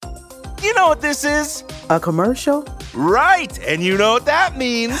You know what this is? A commercial? Right, and you know what that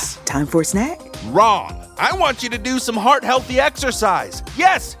means. Time for a snack? Wrong. I want you to do some heart-healthy exercise.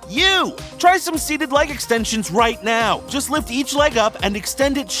 Yes, you! Try some seated leg extensions right now. Just lift each leg up and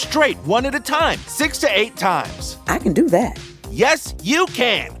extend it straight, one at a time, 6 to 8 times. I can do that. Yes, you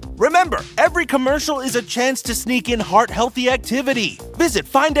can. Remember, every commercial is a chance to sneak in heart-healthy activity. Visit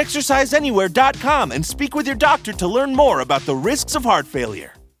findexerciseanywhere.com and speak with your doctor to learn more about the risks of heart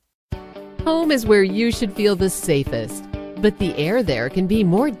failure. Home is where you should feel the safest, but the air there can be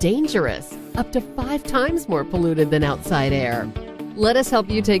more dangerous, up to 5 times more polluted than outside air. Let us help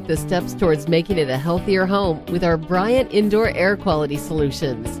you take the steps towards making it a healthier home with our Bryant Indoor Air Quality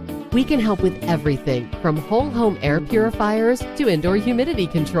Solutions. We can help with everything from whole home air purifiers to indoor humidity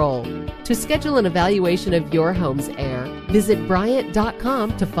control. To schedule an evaluation of your home's air, visit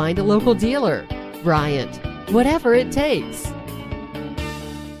Bryant.com to find a local dealer. Bryant, whatever it takes.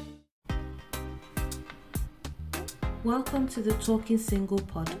 Welcome to the Talking Single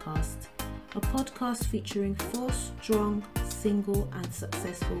podcast, a podcast featuring 4 strong, single and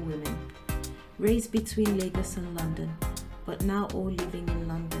successful women, raised between Lagos and London, but now all living in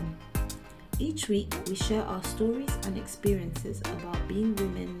London. Each week, we share our stories and experiences about being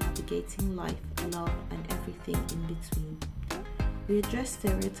women navigating life, love and everything in between. We address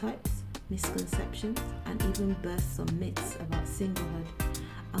stereotypes, misconceptions and even burst some myths about singlehood.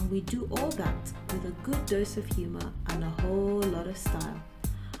 And we do all that with a good dose of humor and a whole lot of style.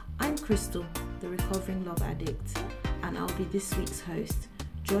 I'm Crystal, the recovering love addict, and I'll be this week's host.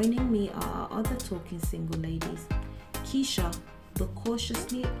 Joining me are our other talking single ladies, Keysha, the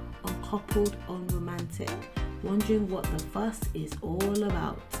cautiously uncoupled unromantic, wondering what the fuss is all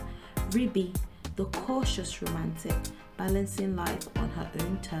about. Ribby, the cautious romantic, balancing life on her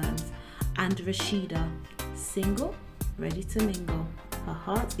own terms. And Rashida, single, ready to mingle. Her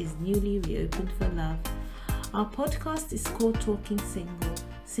heart is newly reopened for love. Our podcast is called Talking Single,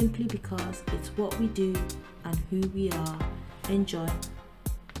 simply because it's what we do and who we are. Enjoy.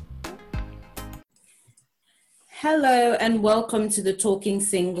 Hello and welcome to the Talking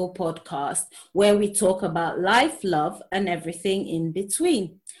Single podcast, where we talk about life, love, and everything in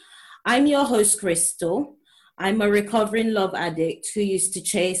between. I'm your host, Crystal. I'm a recovering love addict who used to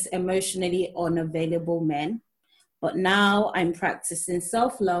chase emotionally unavailable men. But now I'm practicing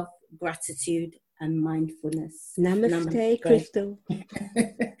self-love, gratitude, and mindfulness. Namaste, Crystal.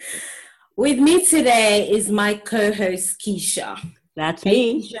 With me today is my co-host, Keysha. That's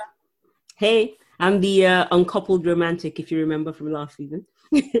Hey, me. Keysha. Hey, I'm the uncoupled romantic, if you remember from last season.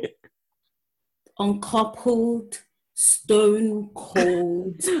 Uncoupled, stone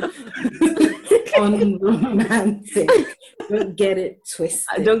cold, unromantic. Don't get it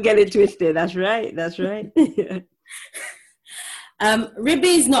twisted. Don't get it twisted. That's right. That's right. Ribby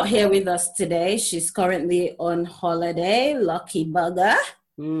is not here with us today. She's currently on holiday. Lucky bugger.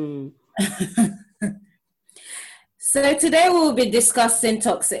 So today we'll be discussing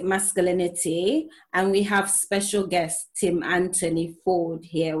toxic masculinity, and we have special guest Tim Anthony Ford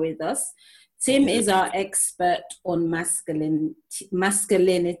here with us. Tim is our expert on masculinity.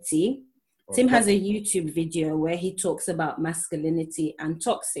 Tim has a YouTube video where he talks about masculinity and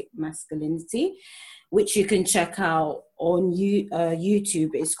toxic masculinity, which you can check out on YouTube.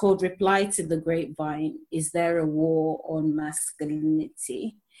 It's called Reply to the Grapevine, Is There a War on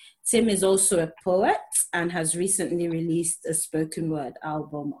Masculinity? Tim is also a poet and has recently released a spoken word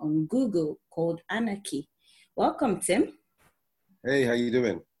album on Google called Anarchy. Welcome, Tim. Hey, how you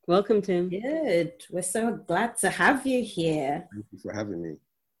doing? Welcome, Tim. Good. We're so glad to have you here. Thank you for having me.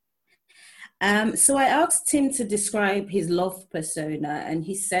 So I asked Tim to describe his love persona, and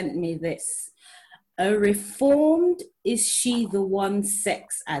he sent me this. A reformed is she the one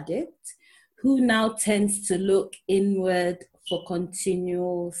sex addict who now tends to look inward for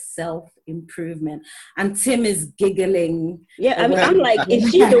continual self-improvement. And Tim is giggling. Yeah, I'm like,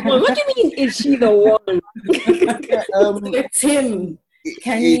 is she the one? What do you mean, is she the one? So Tim,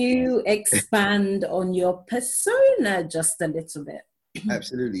 can you expand on your persona just a little bit?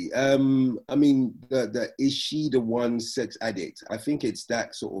 Absolutely. I mean, the is she the one sex addict? I think it's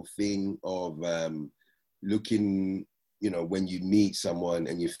that sort of thing of looking, when you meet someone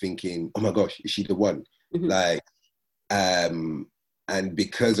and you're thinking, oh my gosh, is she the one? Mm-hmm. Like, and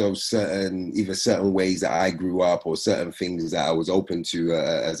because of certain ways that I grew up or certain things that I was open to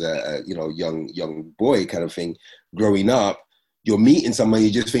as a young boy kind of thing, growing up, you're meeting someone,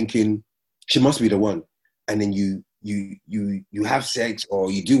 you're just thinking, she must be the one. And then you have sex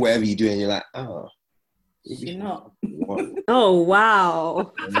or you do whatever you do and you're like, oh, you're not. Oh,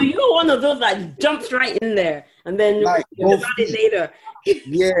 wow. So you're one of those that jumps right in there and then like, about it later.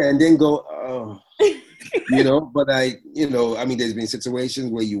 Yeah, and then go, oh, you know, but I mean, there's been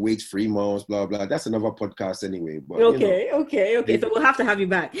situations where you wait 3 months, blah, blah. That's another podcast anyway. But, Okay. So we'll have to have you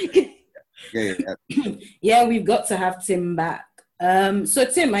back. Yeah. Yeah, we've got to have Tim back. So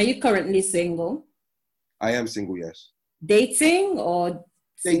Tim, are you currently single? I am single, yes. Dating or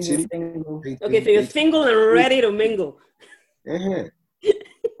Dating. single? Okay, so you're single and ready to mingle. Uh-huh.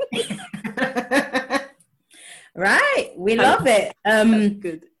 Right, we love it.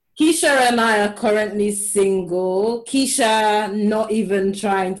 Good. Keysha and I are currently single. Keysha not even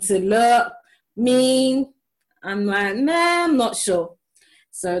trying to look. Me, I'm like, nah, I'm not sure.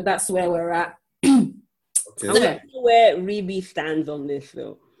 So that's where we're at. I want to know where Rebe stands on this,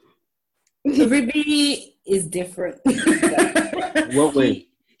 though. Ruby is different. What way?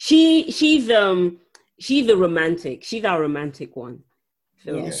 She's a romantic. She's our romantic one.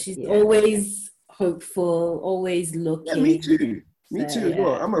 So, yeah, she's always hopeful, always looking. Yeah, me too. Me too. Yeah.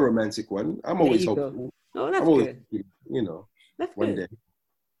 Well, I'm a romantic one. I'm always hopeful. Oh, that's good. You know, that's one good.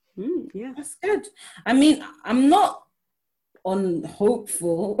 day. Yeah, that's good. I mean, I'm not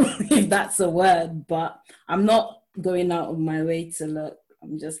unhopeful, if that's a word, but I'm not going out of my way to look.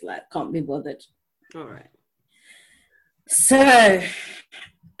 I'm just like, can't be bothered. All right. So,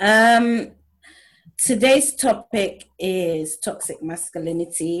 today's topic is toxic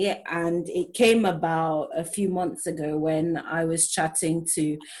masculinity, and it came about a few months ago when I was chatting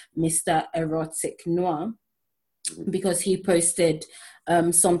to Mr. Erotic Noir, because he posted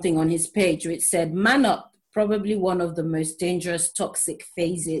something on his page which said, "Man up, probably one of the most dangerous toxic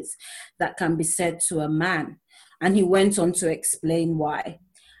phases that can be said to a man." And he went on to explain why.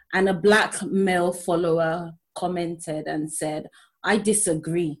 And a black male follower commented and said, "I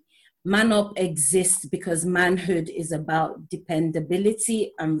disagree. Man up exists because manhood is about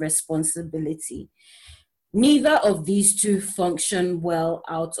dependability and responsibility. Neither of these two function well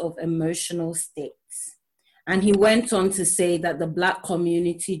out of emotional states." And he went on to say that the black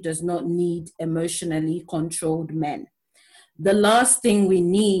community does not need emotionally controlled men. The last thing we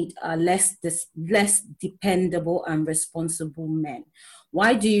need are less dependable and responsible men.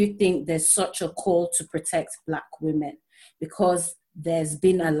 Why do you think there's such a call to protect black women? Because there's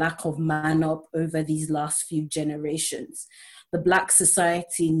been a lack of man up over these last few generations. The black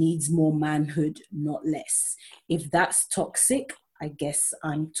society needs more manhood, not less. If that's toxic, I guess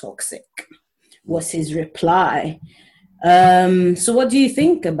I'm toxic, was his reply. So what do you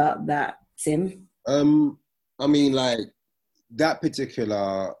think about that, Tim? I mean, like, that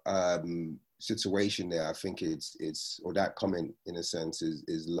particular situation there, I think it's or that comment in a sense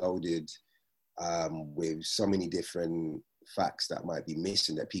is loaded with so many different facts that might be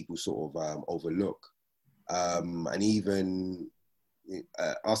missing that people sort of overlook, and even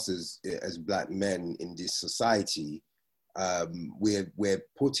us as black men in this society, we're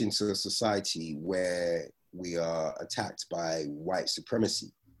put into a society where we are attacked by white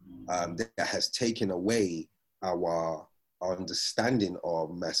supremacy that has taken away our understanding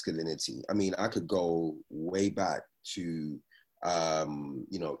of masculinity. I mean, I could go way back to,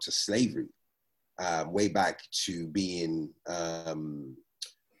 to slavery, way back to being,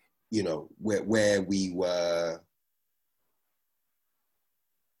 where we were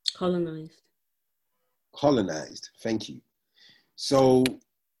colonized. Thank you. So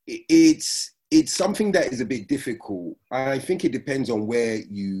it's something that is a bit difficult. I think it depends on where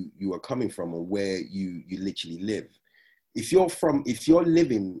you are coming from and where you literally live. If you're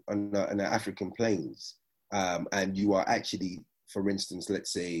living on the African plains, and you are actually, for instance,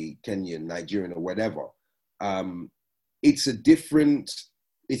 let's say Kenyan, Nigerian, or whatever, it's a different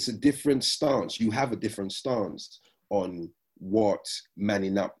stance. You have a different stance on what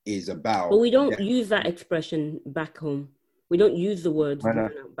manning up is about. But we don't use that expression back home. We don't use the word man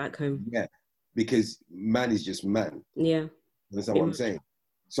up back home. Yeah, because man is just man. Yeah. That's what I'm saying.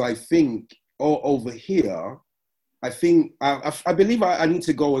 So I think over here, I believe I need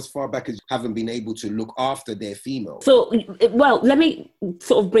to go as far back as haven't been able to look after their female. So, well, let me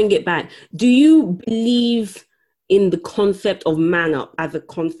sort of bring it back. Do you believe in the concept of man up as a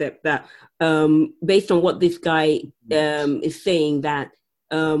concept that, based on what this guy is saying, that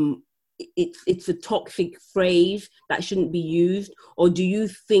it's a toxic phrase that shouldn't be used? Or do you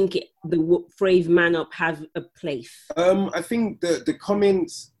think the phrase man up has a place? I think the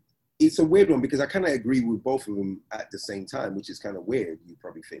comments, it's a weird one because I kind of agree with both of them at the same time, which is kind of weird, you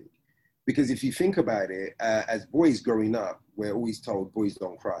probably think. Because if you think about it, as boys growing up, we're always told boys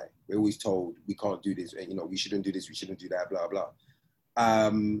don't cry. We're always told we can't do this, we shouldn't do this, we shouldn't do that, blah, blah.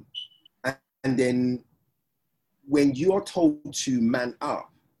 And then when you're told to man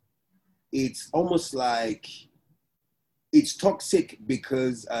up, it's almost like it's toxic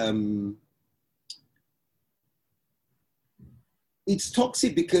because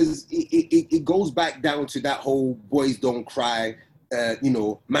it goes back down to that whole boys don't cry,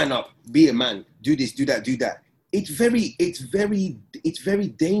 man up, be a man, do this, do that, do that. It's very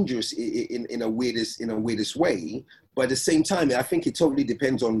dangerous in a weirdest way. But at the same time, I think it totally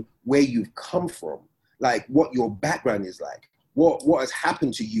depends on where you've come from, like what your background is like, what has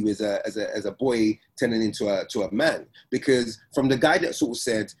happened to you as a boy turning into a man. Because from the guy that sort of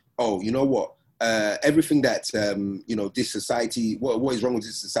said, oh, you know what, everything that this society, what is wrong with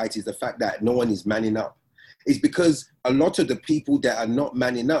this society is the fact that no one is manning up. It's because a lot of the people that are not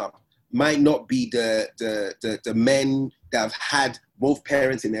manning up might not be the men that have had both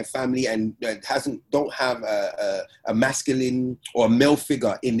parents in their family and don't have a masculine or a male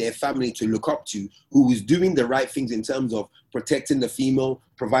figure in their family to look up to, who is doing the right things in terms of protecting the female,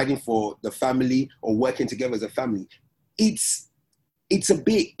 providing for the family, or working together as a family. It's a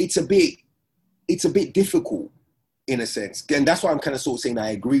bit difficult in a sense. And that's why I'm kind of sort of saying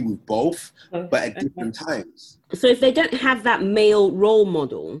I agree with both, but at different times. So if they don't have that male role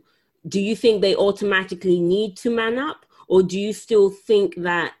model, do you think they automatically need to man up? Or do you still think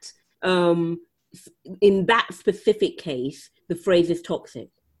that in that specific case, the phrase is toxic?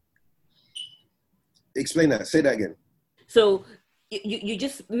 Explain that. Say that again. So you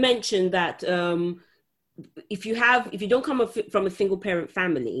just mentioned that if you don't come from a single parent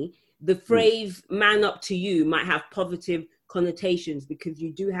family, the phrase man up to you might have positive connotations because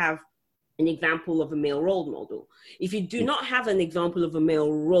you do have an example of a male role model. If you do not have an example of a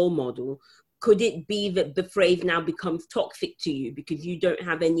male role model, could it be that the phrase now becomes toxic to you because you don't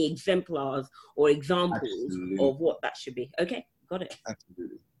have any exemplars or examples of what that should be? Okay, got it.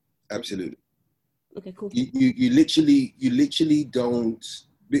 Absolutely. Okay, cool. You literally don't,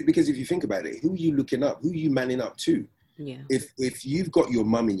 because if you think about it, who are you looking up? Who are you manning up to? Yeah. If you've got your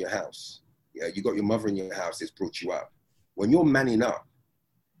mum in your house, you got your mother in your house that's brought you up. When you're manning up,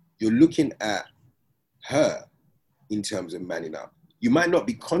 you're looking at her in terms of manning up. You might not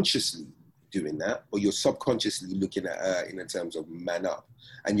be consciously doing that, or you're subconsciously looking at her in terms of man up,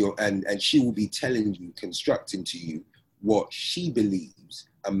 and she will be telling you, constructing to you what she believes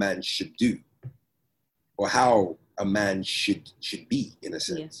a man should do, or how a man should be in a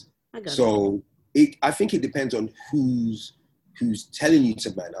sense. Yeah, I got so I think it depends on who's telling you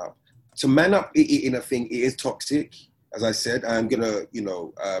to man up. To man up in a thing, it is toxic. As I said, I'm gonna,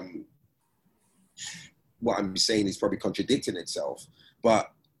 what I'm saying is probably contradicting itself,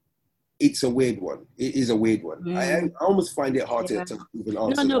 but it's a weird one. It is a weird one. I almost find it hard to even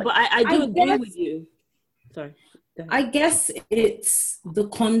answer. No, but I do agree with you. Sorry. I guess it's the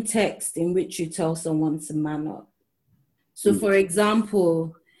context in which you tell someone to man up. So, for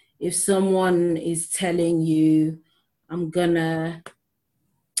example, if someone is telling you, I'm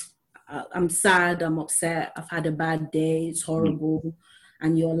sad, I'm upset, I've had a bad day, it's horrible,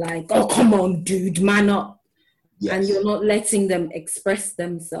 and you're like, oh, come on, dude, man up. Yes. And you're not letting them express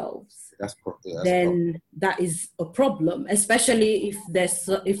themselves, then that is a problem, especially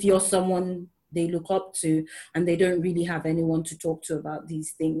if you're someone they look up to and they don't really have anyone to talk to about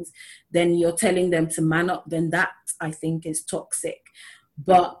these things, then you're telling them to man up, then that, I think, is toxic.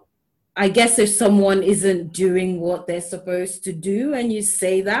 But I guess if someone isn't doing what they're supposed to do and you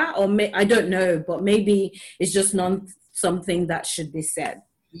say that, or I don't know, but maybe it's just not something that should be said.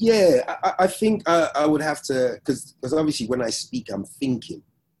 Yeah, I think I would have to, because obviously when I speak, I'm thinking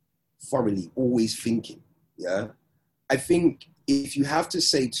thoroughly, always thinking, yeah? I think if you have to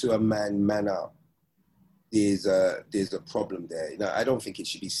say to a man up, there's a problem there. I don't think it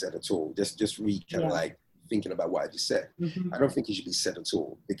should be said at all. Just really kind of like thinking about what I just said. I don't think it should be said at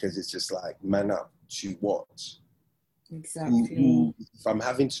all, because it's just like, man up to what? Exactly. If I'm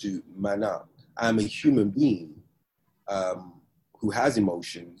having to man up, I'm a human being who has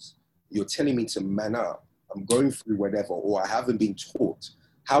emotions. You're telling me to man up. I'm going through whatever, or I haven't been taught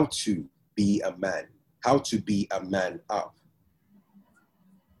how to be a man, how to be a man up.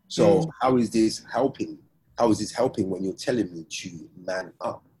 So how is this helping? How is this helping when you're telling me to man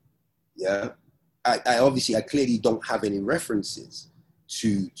up? Yeah. I clearly don't have any references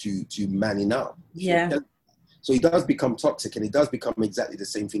to manning up. Yeah. So it does become toxic, and it does become exactly the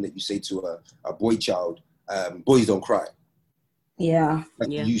same thing that you say to a boy child, boys don't cry. Yeah.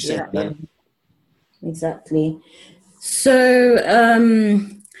 Like you said, Exactly. So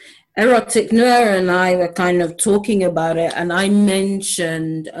Erotic Noir and I were kind of talking about it, and I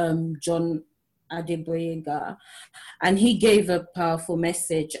mentioned John Adeboyega, and he gave a powerful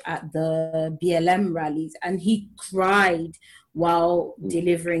message at the BLM rallies, and he cried while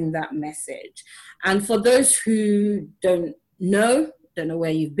delivering that message. And for those who don't know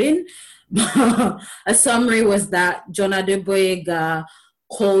where you've been, a summary was that John Adeboyega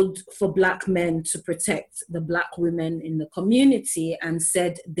called for Black men to protect the Black women in the community and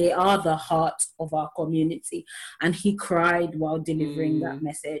said they are the heart of our community. And he cried while delivering that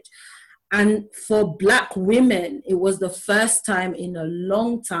message. And for Black women, it was the first time in a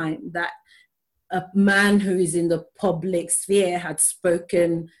long time that a man who is in the public sphere had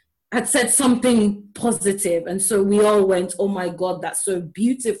said something positive. And so we all went, oh my God, that's so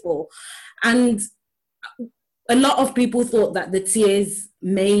beautiful. And a lot of people thought that the tears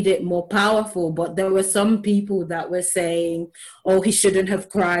made it more powerful, but there were some people that were saying, oh, he shouldn't have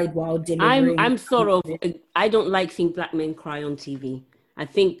cried while delivering. I don't like seeing Black men cry on TV. I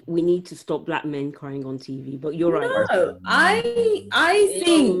think we need to stop Black men crying on TV, but you're right. No, I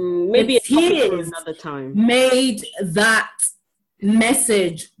think maybe the tears another time made that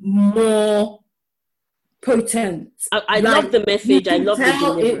message more potent. I love the message. I love the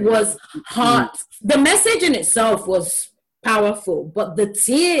delivery. It was heart. The message in itself was powerful, but the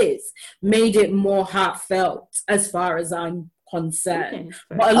tears made it more heartfelt as far as I'm concerned.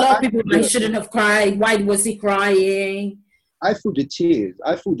 Okay, but a lot of people like, shouldn't have cried. Why was he crying? I feel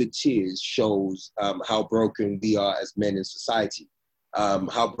the tears shows how broken we are as men in society,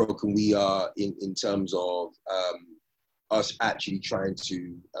 how broken we are in terms of us actually trying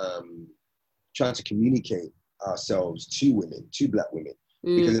to communicate ourselves to women, to Black women.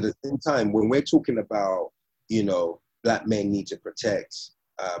 Because at the same time, when we're talking about, Black men need to protect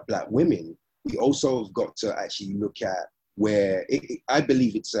Black women, we also have got to actually look at where I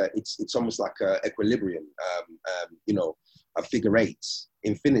believe it's almost like a equilibrium, a figure eight,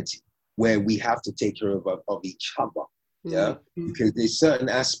 infinity, where we have to take care of each other. Yeah, because there's certain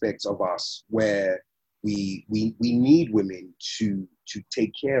aspects of us where we need women to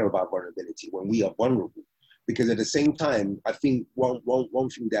take care of our vulnerability when we are vulnerable. Because at the same time, I think one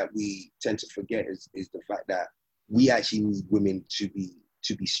thing that we tend to forget is the fact that we actually need women to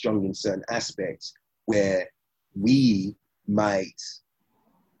be strong in certain aspects where we might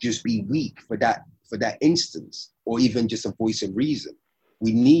just be weak for that instance, or even just a voice of reason.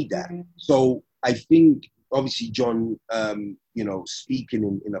 We need that. So I think obviously John,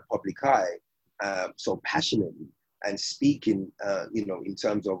 speaking in a public eye, so passionately and speaking, in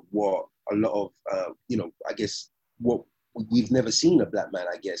terms of what a lot of, I guess what we've never seen a Black man,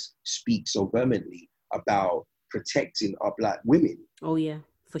 I guess, speak so vehemently about protecting our Black women. Oh yeah,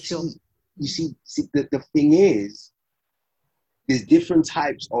 for sure. You see, the thing is, there's different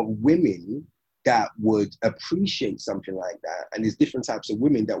types of women that would appreciate something like that. And there's different types of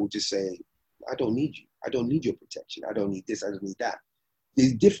women that would just say, I don't need you. I don't need your protection. I don't need this. I don't need that.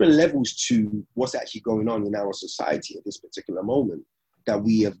 There's different levels to what's actually going on in our society at this particular moment that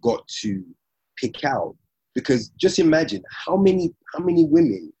we have got to pick out. Because just imagine how many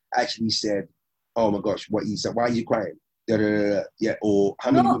women actually said, oh my gosh, what you said, why are you crying? Da, da, da, da. Yeah, or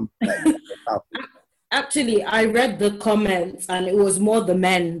how many women Actually, I read the comments and it was more the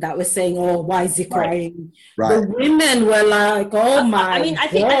men that were saying, oh, why is he crying? Right. The women were like, oh my God. I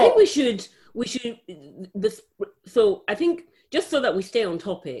think we should so I think just so that we stay on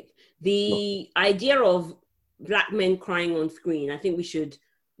topic, the idea of Black men crying on screen, I think we should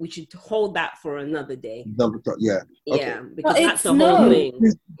hold that for another day. Yeah. Okay. Yeah, because that's the whole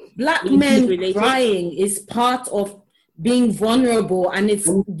thing. Black men crying is part of being vulnerable, and it's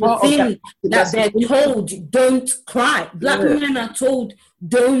the thing that they're told, don't cry. Black men are told,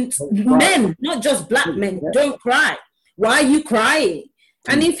 don't, men, not just Black men, don't cry. Why are you crying?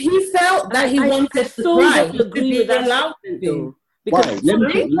 And if he felt that he wanted to cry, he could be allowed to. Because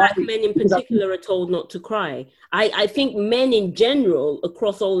Black men in particular are told not to cry. I think men in general,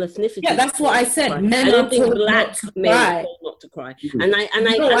 across all ethnicities. Yeah, that's what I said. Men are told not to cry. Not to cry.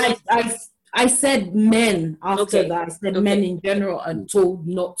 I said men after that. I said men in general are told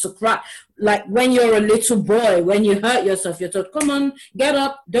not to cry. Like when you're a little boy, when you hurt yourself, you're told, come on, get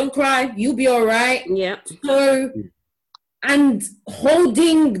up, don't cry, you'll be all right. Yeah. So, and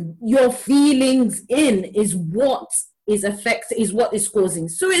holding your feelings in is what is what is causing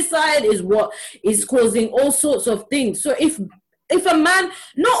suicide, is what is causing all sorts of things. So if a man,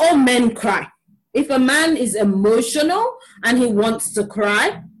 not all men cry. If a man is emotional and he wants to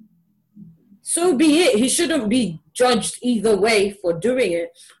cry, so be it. He shouldn't be judged either way for doing it.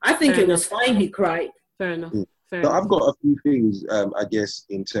 I think it was fine he cried. Fair enough. I've got a few things, I guess,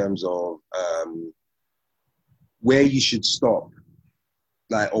 in terms of where you should stop,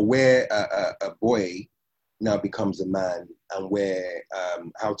 or where a boy now becomes a man, and where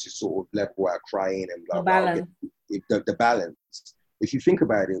how to sort of level out crying and blah, blah, blah. the balance. If you think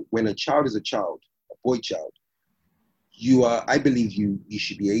about it, when a child is a child, a boy child, I believe you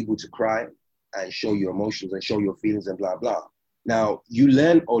should be able to cry and show your emotions and show your feelings and blah, blah. Now, you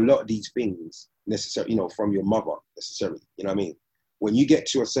learn a lot of these things necessarily, from your mother necessarily, you know what I mean? When you get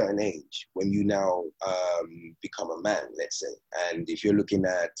to a certain age, when you now become a man, let's say, and if you're looking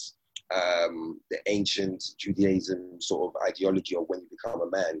at the ancient Judaism sort of ideology of when you become a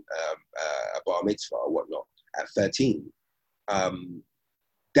man, a bar mitzvah or whatnot, at 13,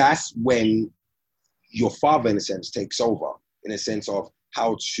 that's when your father, in a sense, takes over, in a sense of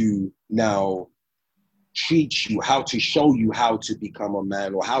how to now treat you, how to show you how to become a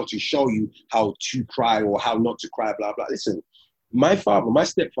man, or how to show you how to cry or how not to cry, blah, blah. Listen, my father, my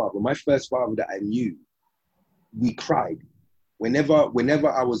stepfather, my first father that I knew, we cried. Whenever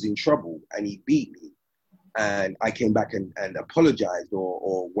I was in trouble and he beat me and I came back and apologized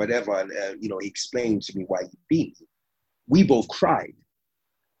or whatever, and he explained to me why he beat me, we both cried.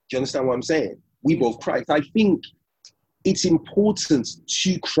 Do you understand what I'm saying? We both cried. I think it's important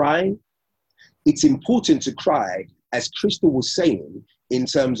to cry. It's important to cry, as Crystal was saying, in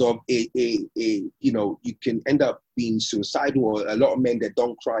terms of you can end up being suicidal, or a lot of men that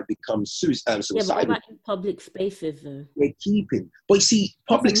don't cry become suicidal. Yeah, but what about in public spaces, though? They're keeping. But you see,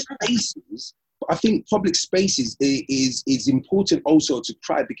 public spaces, I think public spaces is important also to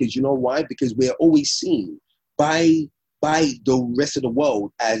cry, because you know why? Because we're always seen by the rest of the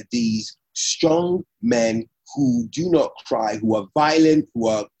world as these strong men who do not cry, who are violent, who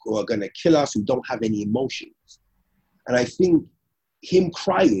are going to kill us, who don't have any emotions. And I think him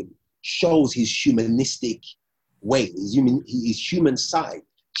crying shows his humanistic way, his human side,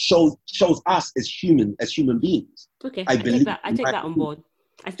 shows us as human beings. Okay, I take that on board.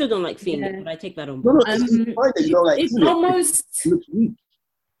 I still don't like seeing it, but I take that on board. No, it's fine that you don't like it's seeing almost it.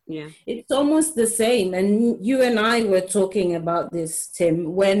 Yeah, it's almost the same. And you and I were talking about this,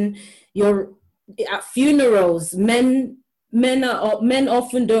 Tim, when you're at funerals, men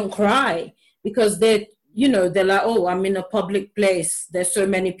often don't cry because they're like, oh, I'm in a public place, there's so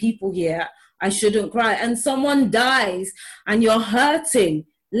many people here, I shouldn't cry. And someone dies and you're hurting,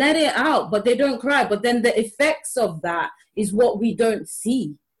 let it out, but they don't cry. But then the effects of that is what we don't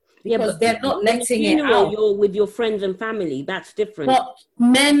see, because they're not letting it out. You're with your friends and family, that's different. But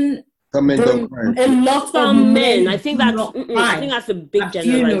men, some men don't cry. A lot Some of men, I think that's a big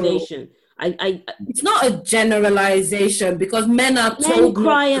generalization. It's not a generalization, because men are told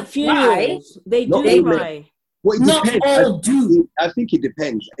cry at funerals. They do cry. Well, it not depends. all do. I think it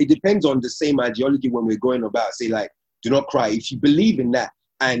depends. It depends on the same ideology when we're going about, say, like, do not cry. If you believe in that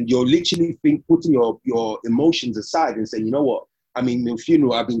and you're literally putting your emotions aside and saying, you know what, I mean, in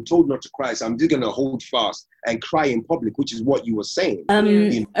funeral, I've been told not to cry, so I'm just going to hold fast and cry in public, which is what you were saying.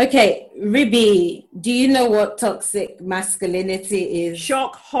 Okay, Ribi, do you know what toxic masculinity is?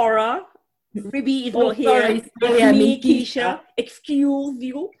 Shock, horror. Ribi is not here. Sorry, me, Keysha. Excuse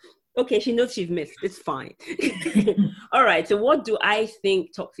you. Okay, she knows she's missed. It's fine. All right, so what do I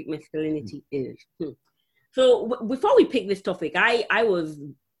think toxic masculinity is? So before we pick this topic, I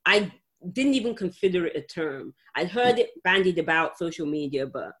didn't even consider it a term. I'd heard it bandied about social media,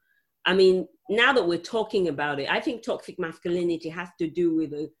 but I mean, now that we're talking about it, I think toxic masculinity has to do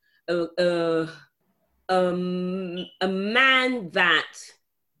with a man that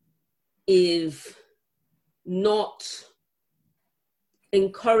is not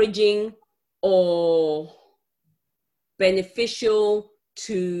encouraging or beneficial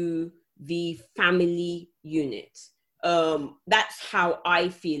to the family unit. That's how I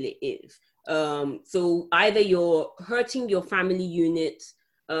feel it is. So either you're hurting your family unit,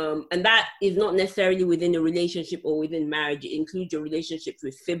 and that is not necessarily within a relationship or within marriage. It includes your relationships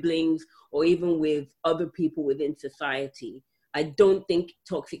with siblings or even with other people within society. I don't think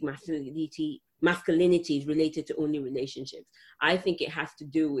toxic masculinity is related to only relationships. I think it has to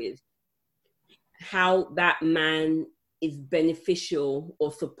do with how that man is beneficial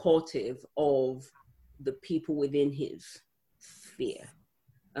or supportive of the people within his sphere.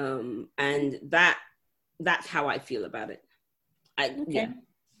 And that's how I feel about it.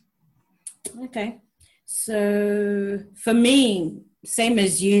 Okay. So for me, same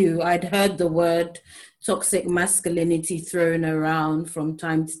as you, I'd heard the word toxic masculinity thrown around from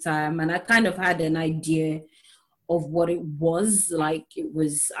time to time, and I kind of had an idea of what it was. Like,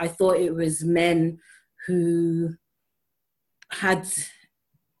 I thought it was men who had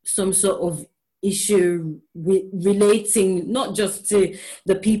some sort of issue relating not just to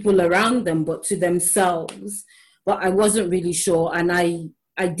the people around them, but to themselves. But I wasn't really sure, and I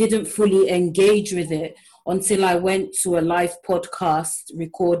didn't fully engage with it until I went to a live podcast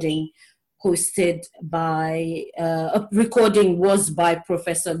recording hosted by, a recording was by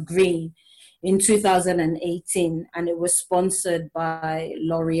Professor Green in 2018, and it was sponsored by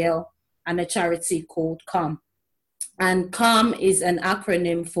L'Oreal and a charity called CALM. And CALM is an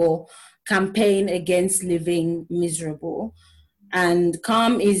acronym for Campaign Against Living Miserable. And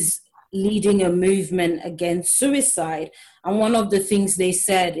CALM is leading a movement against suicide. And one of the things they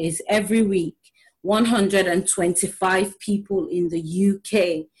said is every week, 125 people in the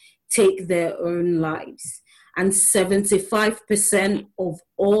UK take their own lives. And 75% of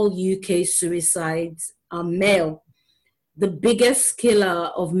all UK suicides are male. The biggest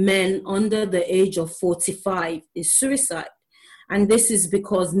killer of men under the age of 45 is suicide. And this is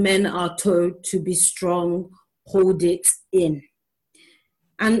because men are told to be strong, hold it in.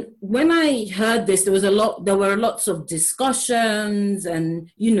 And when I heard this, there were lots of discussions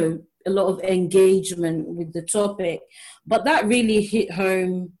and, a lot of engagement with the topic. But that really hit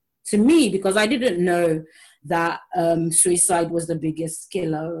home to me because I didn't know that suicide was the biggest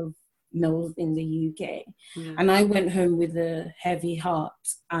killer of males in the UK. Yeah. And I went home with a heavy heart.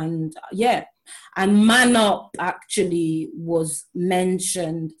 And and man up actually was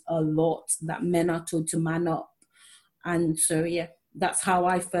mentioned a lot, that men are told to man up. And so, that's how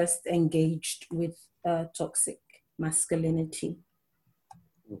I first engaged with toxic masculinity.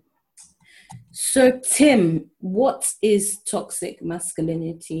 So, Tim, what is toxic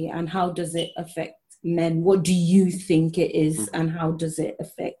masculinity and how does it affect men? What do you think it is and how does it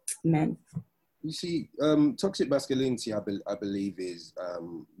affect men? You see, toxic masculinity, I believe, is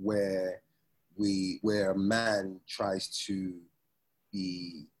where a man tries to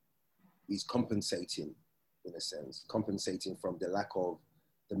is compensating, in a sense, compensating from the lack of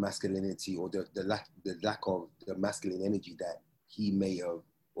the masculinity or the lack of the masculine energy that he may have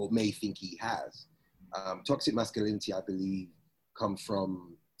or may think he has. Toxic masculinity, I believe, can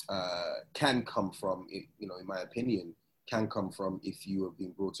come from, in my opinion, can come from if you have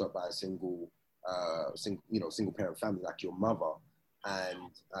been brought up by a single parent family like your mother,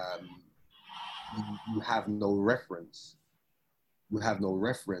 and you have no reference. You have no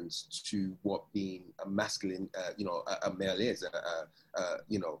reference to what being a masculine, a male is, a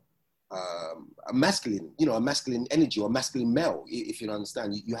masculine energy or a masculine male, if you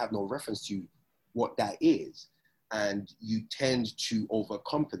understand. You have no reference to what that is. And you tend to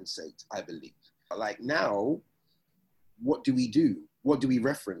overcompensate, I believe. Like now, what do we do? What do we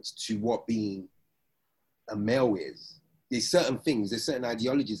reference to what being a male is? There's certain things, there's certain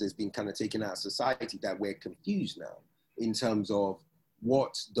ideologies that's been kind of taken out of society that we're confused now in terms of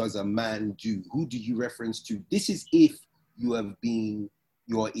what does a man do? Who do you reference to? This is if you're in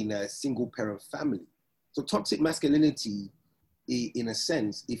a single parent family. So toxic masculinity, in a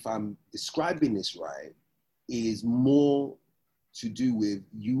sense, if I'm describing this right, is more to do with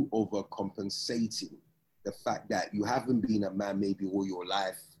you overcompensating the fact that you haven't been a man maybe all your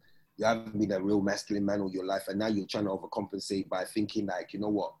life. You haven't been a real masculine man all your life. And now you're trying to overcompensate by thinking like, you know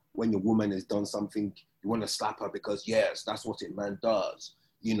what, when your woman has done something, you want to slap her because yes, that's what a man does.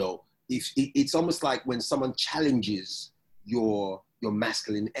 It's almost like when someone challenges your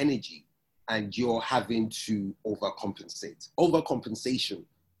masculine energy and you're having to overcompensate. Overcompensation.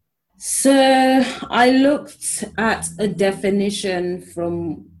 So I looked at a definition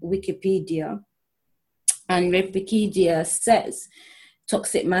from Wikipedia, and Wikipedia says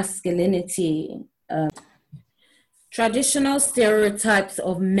toxic masculinity, traditional stereotypes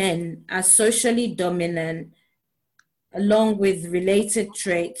of men as socially dominant, along with related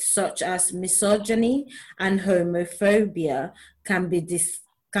traits such as misogyny and homophobia, can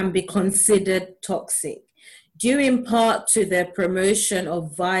be considered toxic, due in part to their promotion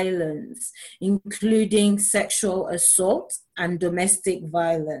of violence, including sexual assault and domestic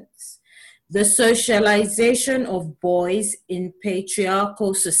violence. The socialization of boys in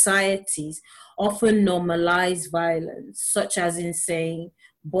patriarchal societies often normalize violence, such as in saying,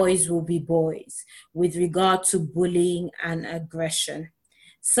 boys will be boys, with regard to bullying and aggression.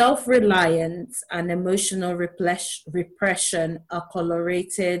 Self-reliance and emotional repression are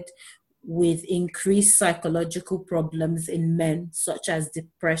correlated with increased psychological problems in men, such as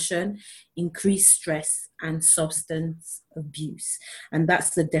depression, increased stress, and substance abuse. And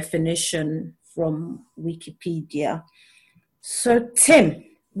that's the definition from Wikipedia. So, Tim,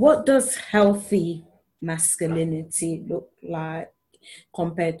 what does healthy masculinity look like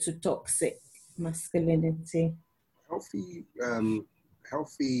compared to toxic masculinity? Healthy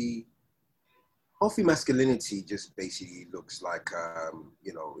masculinity just basically looks like,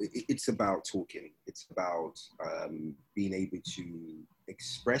 it's about talking. It's about being able to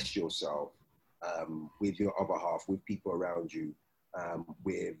express yourself with your other half, with people around you,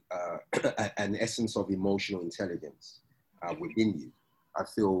 with an essence of emotional intelligence within you. I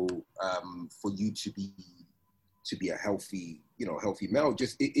feel for you to be a healthy male,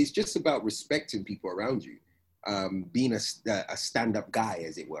 it's just about respecting people around you, being a stand-up guy,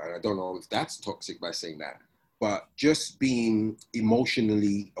 as it were. And I don't know if that's toxic by saying that, but just being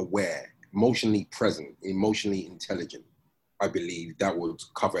emotionally aware, emotionally present, emotionally intelligent. I believe that would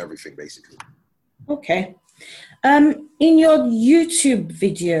cover everything, basically. Okay. In your YouTube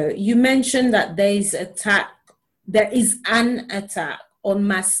video, you mentioned that there is an attack on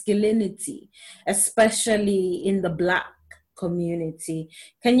masculinity, especially in the Black community.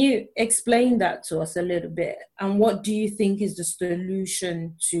 Can you explain that to us a little bit? And what do you think is the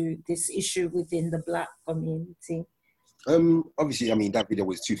solution to this issue within the Black community? Obviously, I mean, that video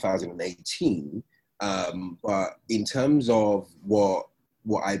was 2018. But in terms of what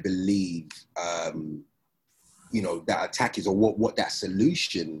I believe, that attack is, or what that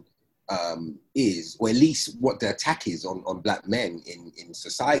solution is, or at least what the attack is on Black men in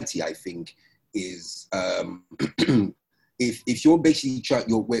society, I think is if you're basically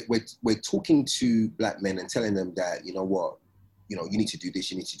we're talking to Black men and telling them that, you know what, you need to do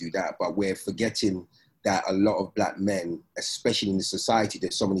this, you need to do that, but we're forgetting that a lot of Black men, especially in the society,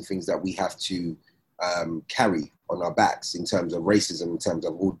 there's so many things that we have to carry on our backs in terms of racism, in terms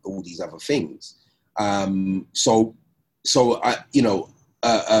of all these other things. So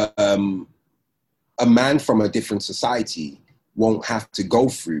a man from a different society won't have to go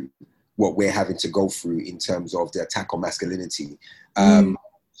through what we're having to go through in terms of the attack on masculinity.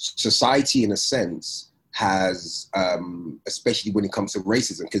 Society, in a sense, has, especially when it comes to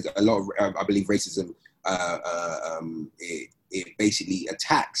racism, because a lot of, I believe racism, it basically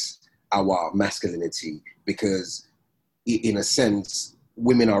attacks our masculinity, because in a sense,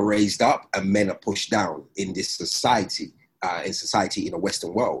 women are raised up and men are pushed down in this society, in a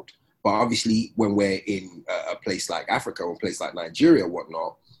Western world. But obviously, when we're in a place like Africa or a place like Nigeria,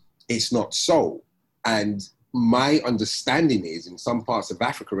 whatnot, it's not so. And my understanding is, in some parts of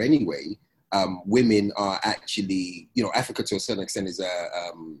Africa anyway, women are actually, Africa to a certain extent is a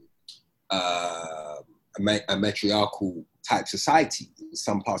matriarchal type society in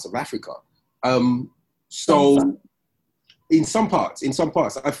some parts of Africa. So in some parts,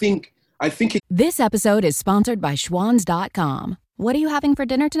 I think it. This episode is sponsored by Schwans.com. What are you having for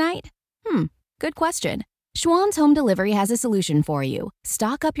dinner tonight? Good question. Schwann's Home Delivery has a solution for you.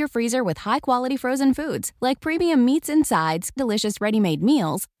 Stock up your freezer with high-quality frozen foods like premium meats and sides, delicious ready-made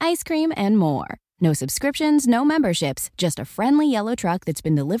meals, ice cream, and more. No subscriptions, no memberships, just a friendly yellow truck that's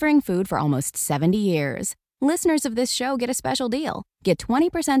been delivering food for almost 70 years. Listeners of this show get a special deal. Get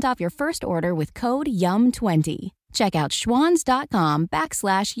 20% off your first order with code YUM20. Check out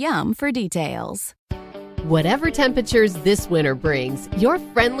schwans.com/YUM for details. Whatever temperatures this winter brings, your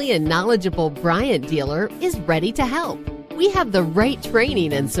friendly and knowledgeable Bryant dealer is ready to help. We have the right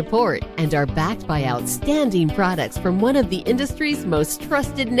training and support and are backed by outstanding products from one of the industry's most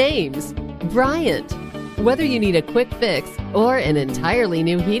trusted names, Bryant. Whether you need a quick fix or an entirely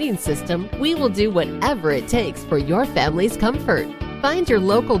new heating system, we will do whatever it takes for your family's comfort. Find your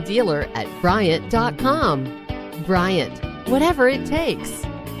local dealer at Bryant.com. Bryant, whatever it takes.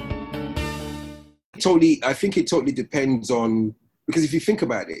 I think it totally depends on, because if you think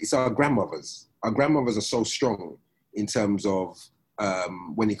about it, it's our grandmothers. Our grandmothers are so strong in terms of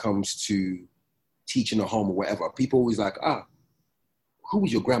when it comes to teaching a home or whatever. People always like, who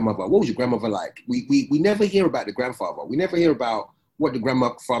was your grandmother? What was your grandmother like? We never hear about the grandfather. We never hear about what the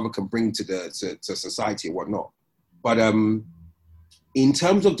grandfather can bring to society or whatnot. But in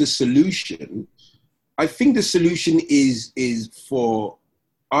terms of the solution, I think the solution is for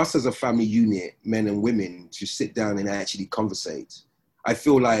us as a family unit, men and women, to sit down and actually conversate. I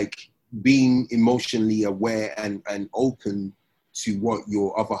feel like being emotionally aware and open to what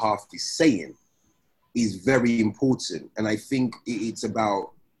your other half is saying is very important. And I think it's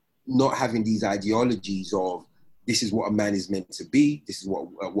about not having these ideologies of this is what a man is meant to be, this is what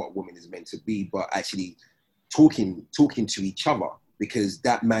a woman is meant to be, but actually talking to each other, because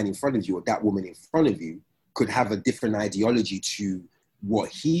that man in front of you or that woman in front of you could have a different ideology to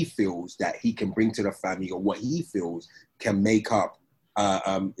what he feels that he can bring to the family, or what he feels can make up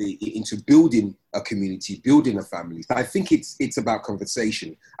into building a community, building a family. So I think it's about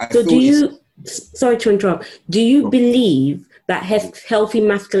conversation. Sorry to interrupt, do you believe that healthy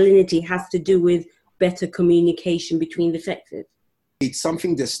masculinity has to do with better communication between the sexes? It's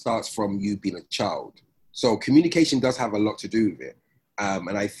something that starts from you being a child. So communication does have a lot to do with it.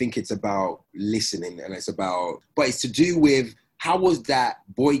 And I think it's about listening, and it's to do with how was that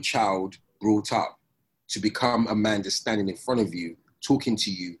boy child brought up to become a man that's standing in front of you, talking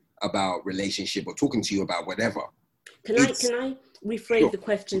to you about relationship or talking to you about whatever. Can I rephrase the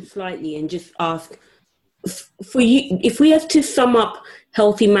question slightly and just ask, for you, if we have to sum up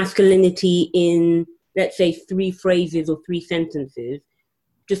healthy masculinity in, let's say, 3 phrases or 3 sentences,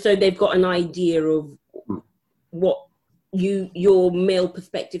 just so they've got an idea of what your male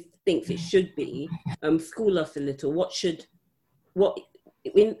perspective thinks it should be, school us a little. What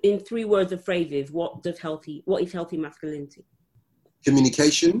in 3 words or phrases, what is healthy masculinity?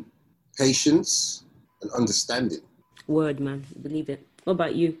 Communication, Patience, and understanding. Word, man, believe it. What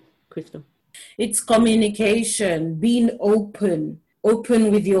about you, Crystal? It's communication, being open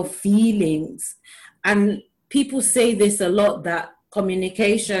with your feelings. And people say this a lot, that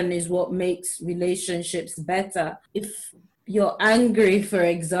communication is what makes relationships better. If you're angry, for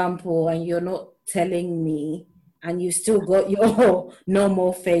example, and you're not telling me, and you still got your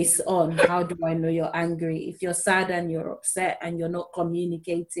normal face on, how do I know you're angry? If you're sad and you're upset and you're not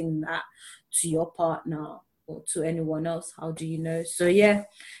communicating that to your partner or to anyone else, how do you know? So yeah,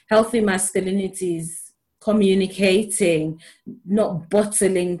 healthy masculinity is communicating, not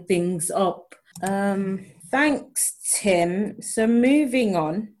bottling things up. Thanks, Tim. So moving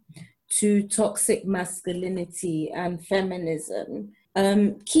on to toxic masculinity and feminism.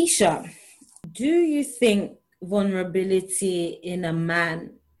 Keysha, do you think vulnerability in a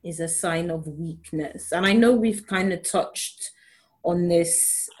man is a sign of weakness? And I know we've kind of touched on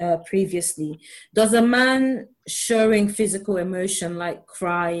this previously. Does a man showing physical emotion like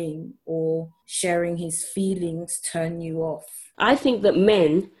crying or sharing his feelings turn you off? I think that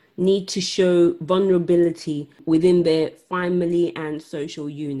men need to show vulnerability within their family and social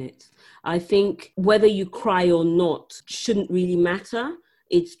units. I think whether you cry or not shouldn't really matter.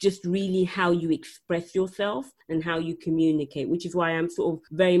 It's just really how you express yourself and how you communicate, which is why I'm sort of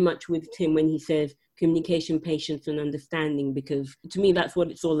very much with Tim when he says communication, patience, and understanding, because to me, that's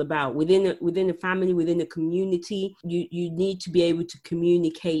what it's all about. Within a family, within a community, you need to be able to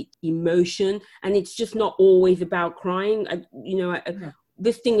communicate emotion. And it's just not always about crying.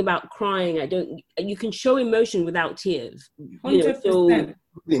 This thing about crying, you can show emotion without tears. 100%.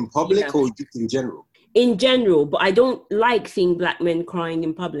 In public or just in general? In general, but I don't like seeing black men crying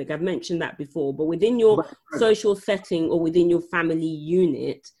in public. I've mentioned that before. But within your social setting or within your family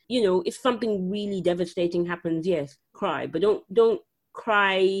unit, if something really devastating happens, yes, cry. But don't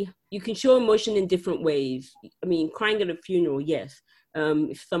cry. You can show emotion in different ways. I mean, crying at a funeral, yes.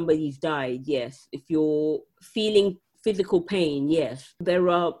 If somebody's died, yes. If you're feeling physical pain, yes. There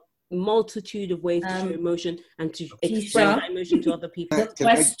are multitude of ways to show emotion and to express that emotion to other people. The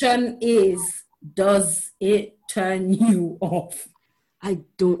question is, does it turn you off? I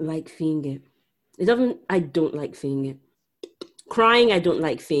don't like seeing it. I don't like seeing it. Crying, I don't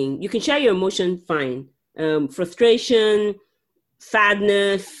like seeing. You can share your emotion, fine. Frustration,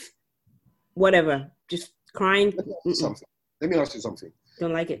 sadness, whatever. Just crying. Let me ask you something.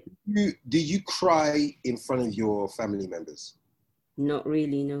 Don't like it. Do you cry in front of your family members? Not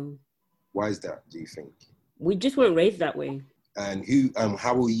really, no. Why is that, do you think? We just weren't raised that way. And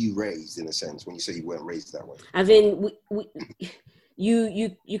how were you raised, in a sense, when you say you weren't raised that way? As in,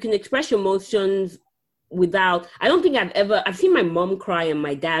 you can express your emotions without. I don't think I've seen my mom cry and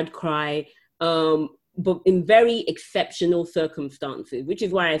my dad cry, but in very exceptional circumstances, which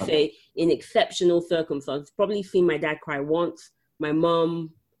is why I say in exceptional circumstances. Probably seen my dad cry once, my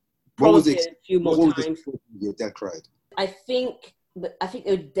mom probably a few more times. Your dad cried? I think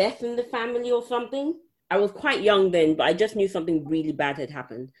a death in the family or something. I was quite young then, but I just knew something really bad had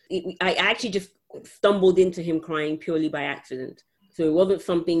happened. I actually just stumbled into him crying purely by accident. So it wasn't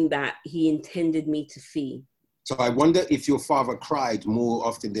something that he intended me to see. So I wonder if your father cried more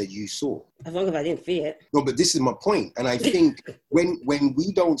often than you saw. As long as I didn't see it. No, but this is my point. And I think when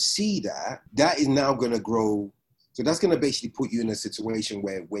we don't see that is now going to grow. So that's going to basically put you in a situation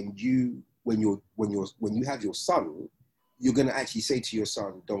where when you have your son, you're going to actually say to your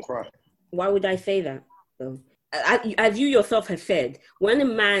son, don't cry. Why would I say that? As you yourself have said, when a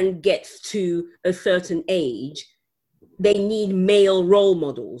man gets to a certain age, they need male role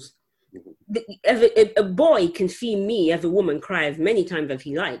models. As a boy can see me as a woman cry as many times as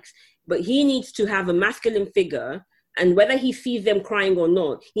he likes, but he needs to have a masculine figure, and whether he sees them crying or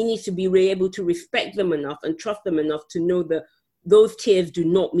not, he needs to be able to respect them enough and trust them enough to know that those tears do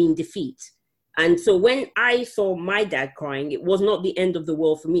not mean defeat. And so when I saw my dad crying, it was not the end of the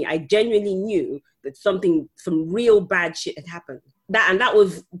world for me. I genuinely knew that some real bad shit had happened. That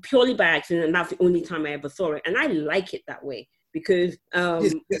was purely by accident, and that's the only time I ever saw it. And I like it that way because I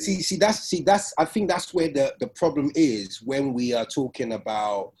think that's where the problem is when we are talking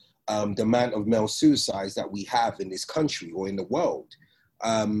about the amount of male suicides that we have in this country or in the world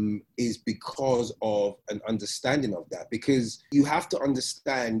is because of an understanding of that. Because you have to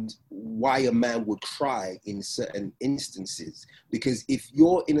understand why a man would cry in certain instances. Because if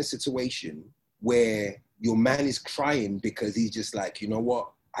you're in a situation where your man is crying because he's just like, you know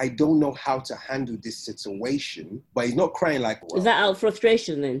what, I don't know how to handle this situation, but he's not crying like... Well, is that out of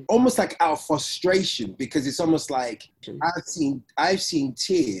frustration then? Almost like out of frustration, because it's almost like I've seen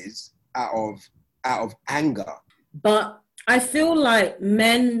tears out of anger. But I feel like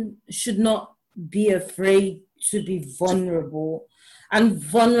men should not be afraid to be vulnerable. And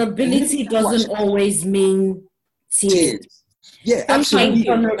vulnerability doesn't always mean tears. Yeah, sometimes absolutely.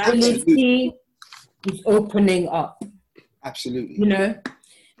 vulnerability is opening up. Absolutely. You know?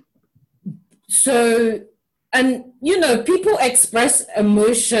 So, and, you know, people express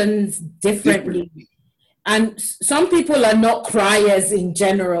emotions differently. And some people are not criers in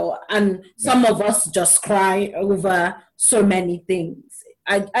general. And some of us just cry over so many things.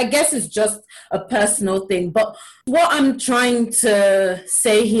 I guess it's just a personal thing. But what I'm trying to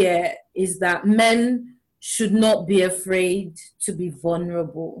say here is that men should not be afraid to be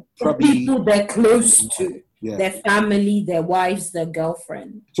vulnerable. Probably, people they're close to. Yeah. Their family, their wives, their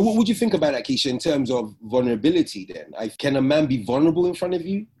girlfriend. So what would you think about that, Keysha, in terms of vulnerability then? Can a man be vulnerable in front of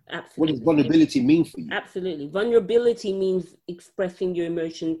you? Absolutely. What does vulnerability mean for you? Absolutely. Vulnerability means expressing your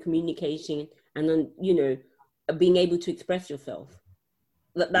emotion, communicating, and then, you know, being able to express yourself.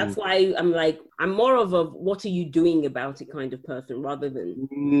 That's why I'm more of a what are you doing about it kind of person rather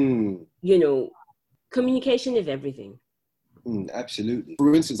than, you know, communication is everything. Absolutely.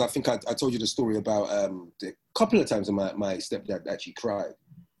 For instance, I think I told you the story about a couple of times my stepdad actually cried.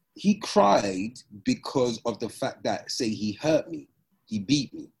 He cried because of the fact that, say, he hurt me, he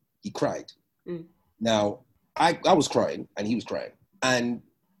beat me, he cried. Now, I was crying and he was crying. And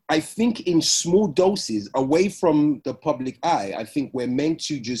I think in small doses, away from the public eye, I think we're meant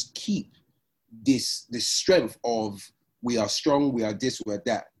to just keep this strength of we are strong, we are this, we are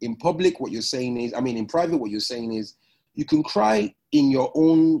that. In public, what you're saying is, in private, what you're saying is, you can cry in your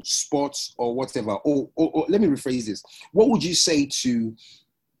own spots or whatever. Or let me rephrase this. What would you say to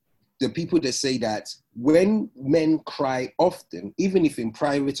the people that say that when men cry often, even if in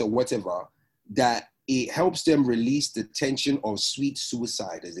private or whatever, that it helps them release the tension of sweet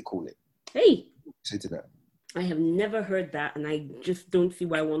suicide, as they call it? Hey. Say to that. I have never heard that, and I just don't see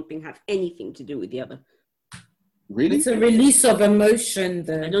why one thing has anything to do with the other. Really? It's a release of emotion.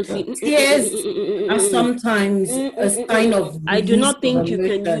 Tears are sometimes a sign of. I do not think you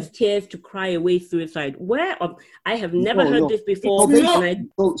can use tears to cry away suicide. I have never heard this before.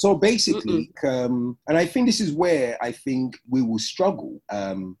 So basically, and I think this is where I think we will struggle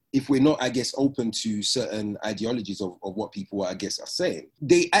if we're not, I guess, open to certain ideologies of what people, I guess, are saying.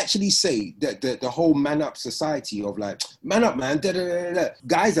 They actually say that the whole man up society of like, man up, man, da, da, da, da.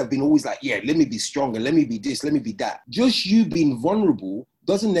 Guys have been always like, yeah, let me be stronger, let me be this, let me be that. Just you being vulnerable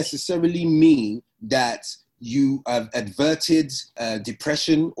doesn't necessarily mean that you have averted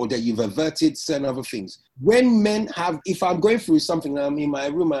depression or that you've averted certain other things. When men have, if I'm going through something, I'm in my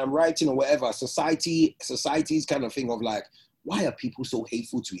room, I'm writing or whatever, society's kind of thing of like, why are people so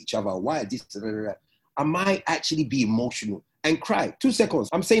hateful to each other? Why this? Da, da, da. I might actually be emotional and cry. 2 seconds.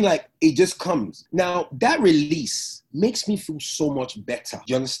 I'm saying like, it just comes. Now, that release makes me feel so much better.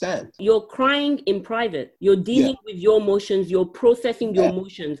 You understand? You're crying in private. You're dealing with your emotions. You're processing your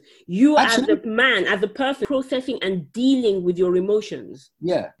emotions. You as a man, as a person, processing and dealing with your emotions.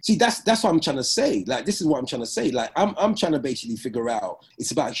 Yeah. See, that's what I'm trying to say. Like, this is what I'm trying to say. Like, I'm trying to basically figure out, it's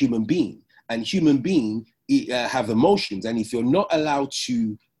about human being. And human being have emotions. And if you're not allowed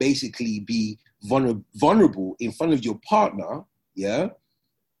to basically be vulnerable in front of your partner,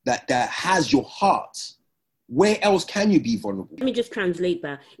 that has your heart, where else can you be vulnerable? Let me just translate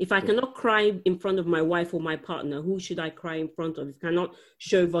that. If I cannot cry in front of my wife or my partner, who should I cry in front of? If I cannot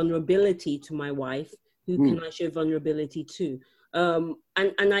show vulnerability to my wife, who can I show vulnerability to? And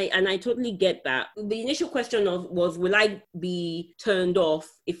I totally get that. The initial question was, will I be turned off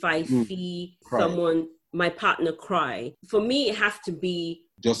if I see someone, my partner, cry? For me, it has to be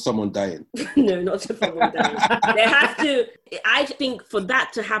just someone dying. No, not just someone dying. There has to, I think for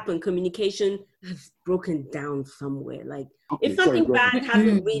that to happen, communication has broken down somewhere. Like, if something bad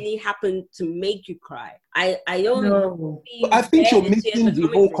hasn't really happened to make you cry, I don't know. I think you're missing the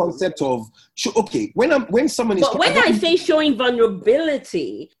whole concept of, when someone is... But when I say showing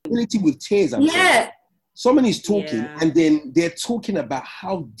vulnerability with tears, someone is talking and then they're talking about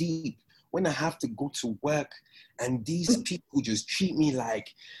how deep, when I have to go to work and these people just treat me like,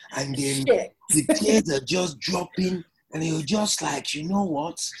 and then the tears are just dropping And you're just like, you know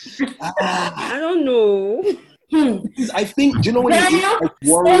what? I don't know. Because I think, do you know what it is? Like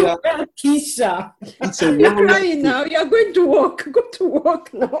warrior. Keysha. It's a You're warrior. crying now. You're going to work. Go to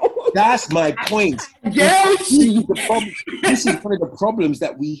work now. That's my point. This is the problem. This is one of the problems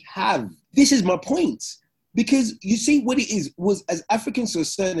that we have. This is my point. Because you see what it is was as Africans to a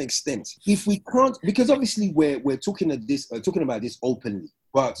certain extent, if we can't, because obviously we're talking about this openly,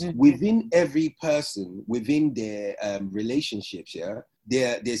 but within every person, within their relationships,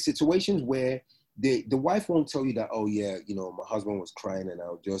 there's situations where the wife won't tell you that, oh yeah, my husband was crying and I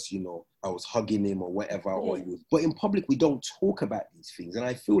was hugging him or whatever, but in public we don't talk about these things, and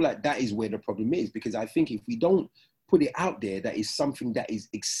I feel like that is where the problem is, because I think if we don't put it out there, that is something that is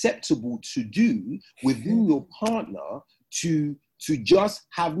acceptable to do within your partner to just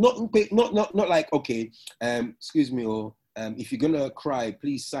have not like, okay, excuse me, or if you're gonna cry,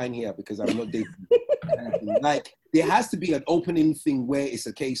 please sign here because I'm not dating. Like there has to be an opening thing where it's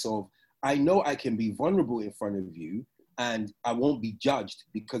a case of, I know I can be vulnerable in front of you and I won't be judged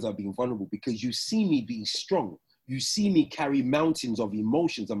because I've been vulnerable, because you see me being strong. You see me carry mountains of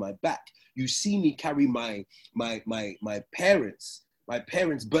emotions on my back. You see me carry my parents'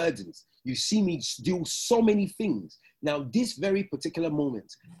 burdens. You see me do so many things. Now, this very particular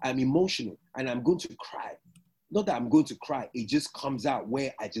moment, I'm emotional and I'm going to cry. Not that I'm going to cry. It just comes out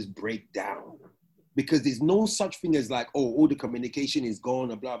where I just break down. Because there's no such thing as like, oh, all the communication is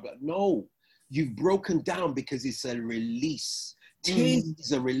gone or blah, blah. No, you've broken down because it's a release. Tears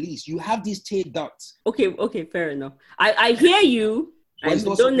is a release. You have these tear ducts. Okay, fair enough. I hear you. I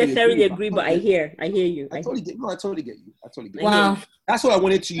don't necessarily agree, but I hear you. I totally get you. Wow. That's what I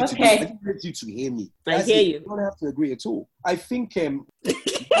wanted you to do. I just wanted you to hear me. I hear you. You don't have to agree at all. I think you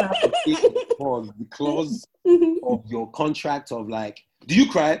have to take the clause of your contract of like, do you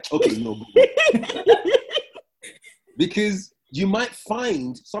cry? Okay, no. Because you might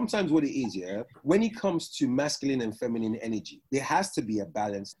find sometimes what it is, when it comes to masculine and feminine energy, there has to be a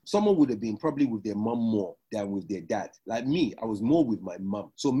balance. Someone would have been probably with their mom more than with their dad. Like me, I was more with my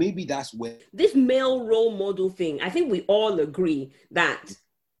mom. So maybe that's where... This male role model thing, I think we all agree that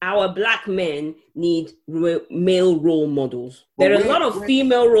our Black men need male role models. There are a lot of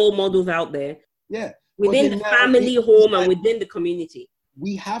female role models out there. Yeah. Within the family, home, and within the community.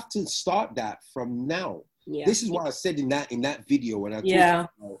 We have to start that from now. Yeah. This is what I said in that video when I talked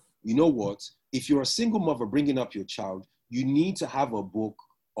about, you know what, if you're a single mother bringing up your child, you need to have a book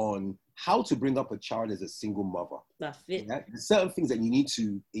on how to bring up a child as a single mother. That's it. Yeah? There's certain things that you need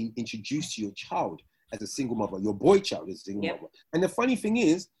to introduce to your child as a single mother, your boy child as a single mother. And the funny thing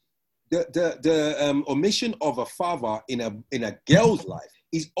is, the omission of a father in a girl's life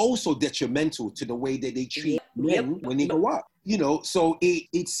is also detrimental to the way that they treat men when they grow up. So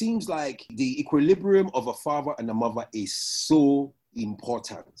it seems like the equilibrium of a father and a mother is so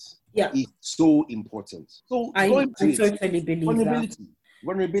important. Yeah. It's so important. So I totally believe vulnerability. that.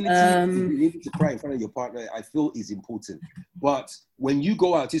 Vulnerability, being able to cry in front of your partner, I feel is important. But when you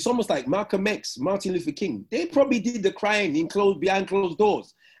go out, it's almost like Malcolm X, Martin Luther King. They probably did the crying behind closed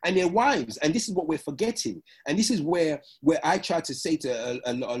doors. And their wives, and this is what we're forgetting. And this is where I try to say to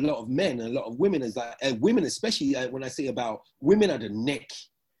a lot of men and a lot of women, is that, and women especially, when I say about women are the neck.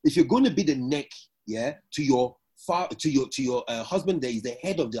 If you're going to be the neck, to your husband that is the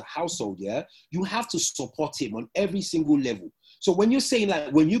head of the household, you have to support him on every single level. So when you're saying like,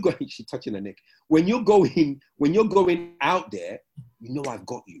 when you go, she's touching her neck. When you're going out there, I've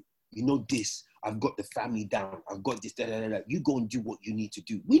got you. This. I've got the family down. I've got this, You go and do what you need to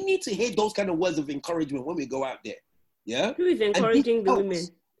do. We need to hear those kind of words of encouragement when we go out there. Yeah? Who is encouraging the women?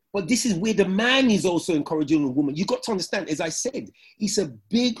 But this is where the man is also encouraging the woman. You got to understand, as I said, it's a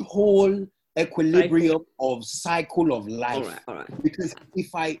big whole equilibrium of cycle of life. All right. Because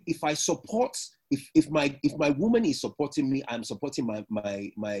if I support, if my woman is supporting me, I'm supporting my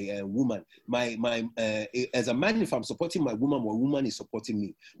woman. As a man, if I'm supporting my woman is supporting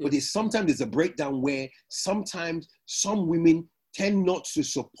me. But sometimes there's a breakdown where sometimes some women tend not to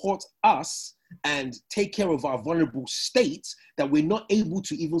support us and take care of our vulnerable states, that we're not able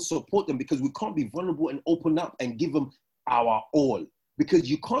to even support them because we can't be vulnerable and open up and give them our all. Because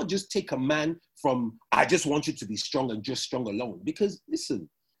you can't just take a man from, I just want you to be strong and just strong alone. Because listen,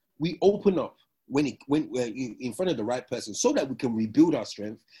 we open up when we're in front of the right person so that we can rebuild our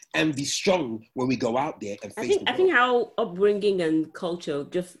strength and be strong when we go out there and face the world. I think how upbringing and culture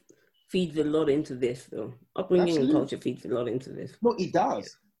just feeds a lot into this, though. Upbringing and culture feeds a lot into this. No, it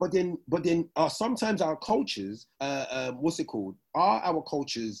does. But then sometimes our cultures, are our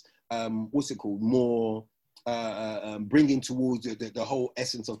cultures, more bringing towards the whole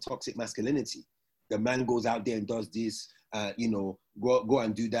essence of toxic masculinity. the man goes out there and does this, go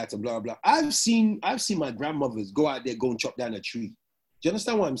and do that and blah, blah. I've seen my grandmothers go out there, go and chop down a tree. Do you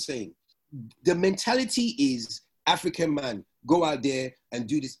understand what I'm saying? The mentality is African man, go out there and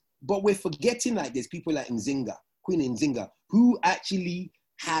do this. But we're forgetting like there's people like Nzinga, Queen Nzinga, who actually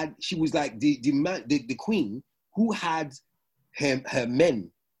she was like the queen who had her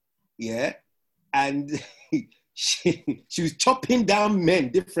men, yeah? And she was chopping down men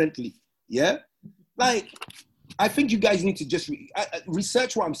differently, yeah? Like, I think you guys need to just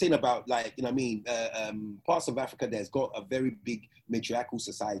research what I'm saying about, like, parts of Africa that's got a very big matriarchal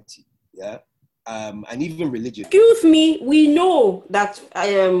society, yeah? And even religion. Excuse me, we know that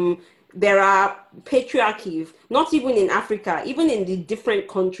there are patriarchies, not even in Africa, even in the different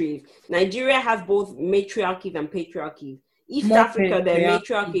countries. Nigeria has both matriarchies and patriarchies. East More Africa, there are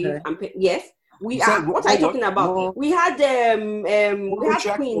matriarchies and yes. We are. What are you talking about? We had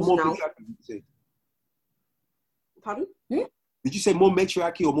queens now. Pardon? Did you say more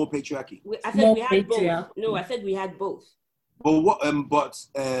matriarchy or more patriarchy? I said we had both. No, I said we had both. But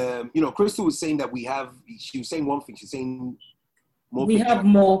Crystal was saying that she was saying one thing, she's saying more we have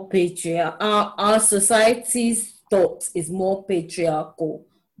more patriarchy. Our society's thought is more patriarchal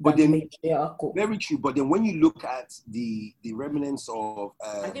than matriarchal. Very true. But then when you look at the remnants of...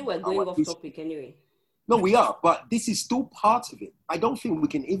 I think we're going off topic anyway. No, we are, but this is still part of it. I don't think we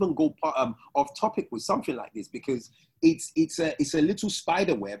can even go off topic with something like this because it's a little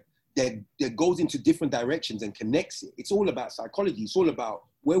spider web that goes into different directions and connects it. It's all about psychology. It's all about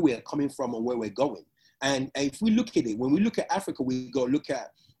where we're coming from and where we're going. And if we look at it, when we look at Africa, we go look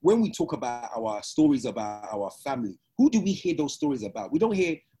at, when we talk about our stories about our family, who do we hear those stories about? We don't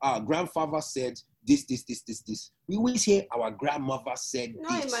hear our grandfather said this. We always hear our grandmother said this.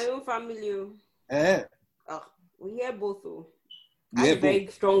 Not in my own family. We hear both though. I have a very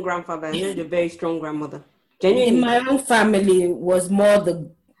strong grandfather and a very strong grandmother. Genuinely. In my own family, it was more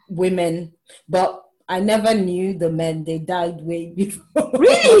the women, but I never knew the men. They died way before.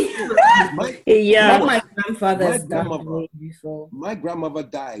 Really? My grandfather's died way before. My grandmother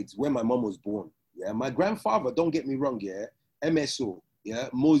died when my mom was born. Yeah, my grandfather, don't get me wrong, yeah, MSO, yeah,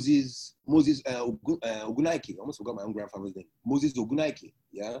 Moses Ogunaike. I almost forgot my own grandfather's name. Moses Ogunaike,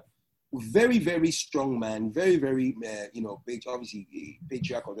 yeah. Very, very strong man, very, very, obviously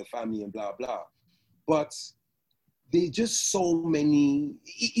patriarch of the family and blah, blah. But there's just so many,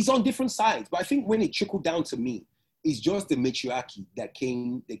 it's on different sides. But I think when it trickled down to me, it's just the matriarchy that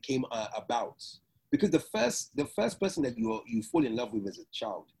came about. Because the first person that you fall in love with as a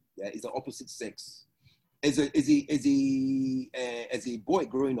child, yeah, is the opposite sex. As a boy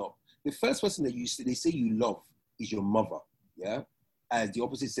growing up, the first person that they say you love is your mother, yeah, as the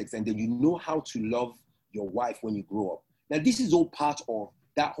opposite sex, and then you know how to love your wife when you grow up. Now, this is all part of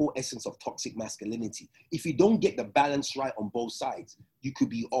that whole essence of toxic masculinity. If you don't get the balance right on both sides, you could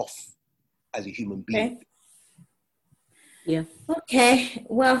be off as a human being. Okay. Yeah. Okay.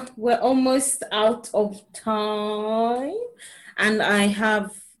 Well, we're almost out of time, and I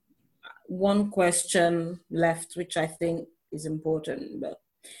have one question left, which I think is important. But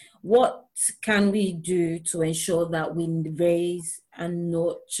what can we do to ensure that we raise and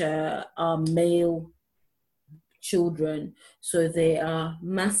nurture our male children so they are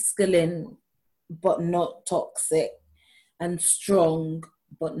masculine but not toxic and strong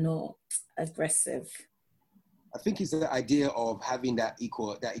but not aggressive? I think it's the idea of having that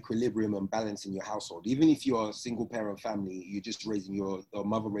equilibrium and balance in your household. Even if you're a single parent family, you're just raising your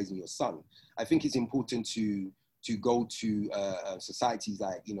mother raising your son. I think it's important to go to societies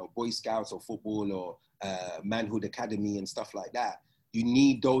like, Boy Scouts or football or Manhood Academy and stuff like that. You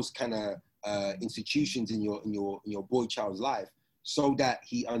need those kind of institutions in your boy child's life so that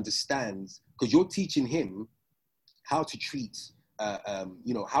he understands, because you're teaching him how to treat, how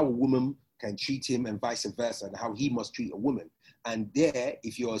a woman can treat him and vice versa, and how he must treat a woman. And there,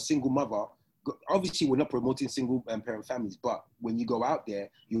 if you're a single mother, obviously we're not promoting single parent families, but when you go out there,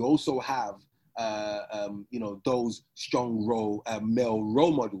 you also have those strong male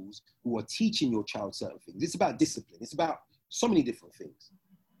role models who are teaching your child certain things. It's about discipline. It's about so many different things.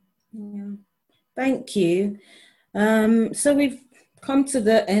 Yeah. Thank you. So we've come to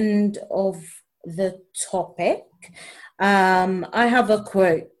the end of the topic. I have a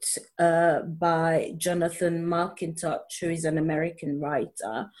quote by Jonathan McIntosh, who is an American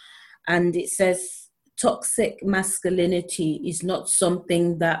writer, and it says, "Toxic masculinity is not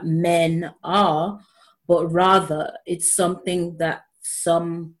something that men are, but rather it's something that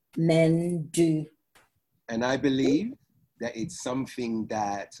some men do." And I believe that it's something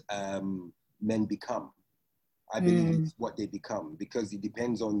that men become. I believe it's what they become, because it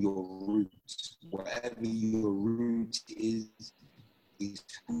depends on your roots. Whatever your root is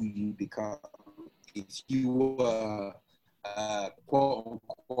who you become. If you were quote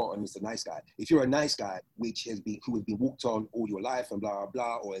unquote, and Mr. Nice Guy, if you're a nice guy who has been walked on all your life and blah blah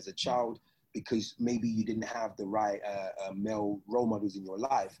blah, or as a child, because maybe you didn't have the right male role models in your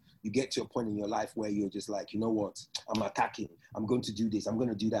life, you get to a point in your life where you're just like, you know what, I'm attacking, I'm going to do this, I'm going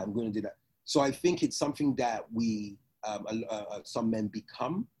to do that, I'm going to do that. So I think it's something that we, some men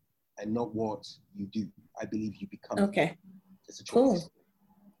become, and not what you do. I believe you become. Okay. It's a choice. Cool.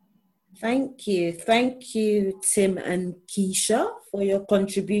 Thank you, Tim and Keysha, for your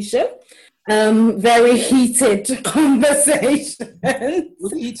contribution. Very heated conversation.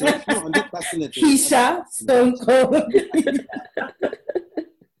 Was it heated? No, I'm just fascinated. Keysha, Stone Cold.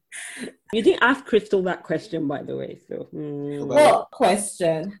 You didn't ask Crystal that question, by the way. So, What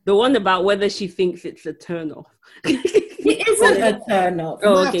question? The one about whether she thinks it's a turn-off. It isn't a turn-off.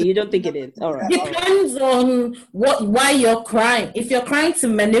 Oh, okay. You don't think it is? All right. Depends on why you're crying. If you're crying to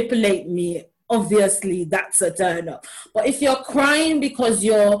manipulate me, obviously that's a turn-off. But if you're crying because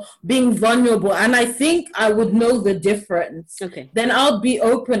you're being vulnerable, and I think I would know the difference, then I'll be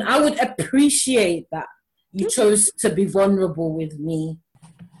open. I would appreciate that you chose to be vulnerable with me.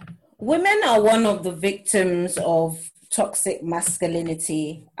 Women are one of the victims of toxic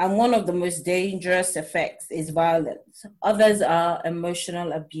masculinity, and one of the most dangerous effects is violence. Others are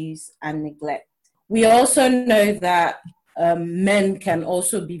emotional abuse and neglect. We also know that men can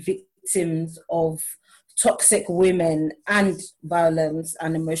also be victims of toxic women and violence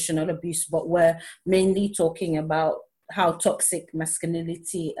and emotional abuse, but we're mainly talking about how toxic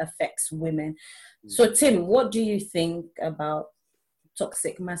masculinity affects women. So, Tim, what do you think about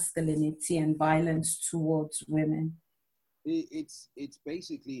toxic masculinity and violence towards women? It's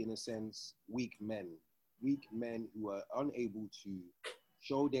basically, in a sense, weak men who are unable to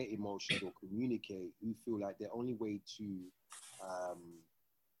show their emotions or communicate, who feel like the only way to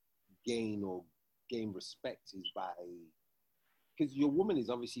gain respect is by, because your woman is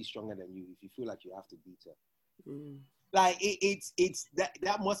obviously stronger than you. If you feel like you have to beat her, like it's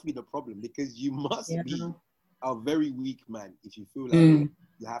that must be the problem, because you must be a very weak man if you feel like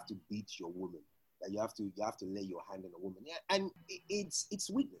you have to beat your woman, that you have to lay your hand on a woman. Yeah, and it's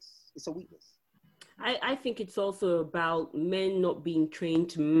weakness. It's a weakness. I think it's also about men not being trained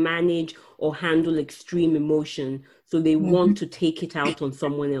to manage or handle extreme emotion. So they want to take it out on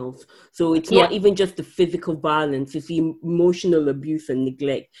someone else. So it's not even just the physical violence, it's the emotional abuse and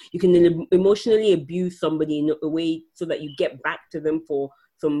neglect. You can emotionally abuse somebody in a way so that you get back to them for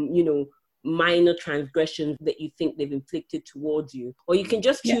some, minor transgressions that you think they've inflicted towards you. Or you can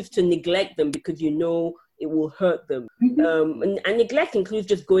just choose to neglect them because you know it will hurt them. And neglect includes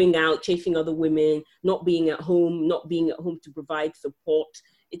just going out, chasing other women, not being at home to provide support.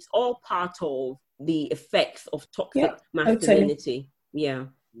 It's all part of the effects of toxic masculinity. Totally.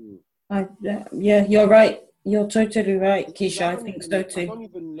 Yeah, you're right. You're totally right, Keysha. I think so too. I don't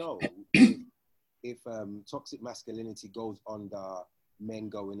even know if toxic masculinity goes under men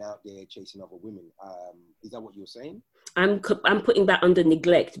going out there chasing other women. Is that what you're saying? I'm putting that under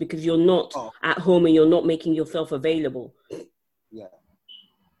neglect, because you're not at home and you're not making yourself available. Yeah.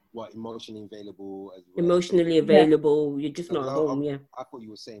 What, emotionally available as well? Emotionally available. You're just not at home. I thought you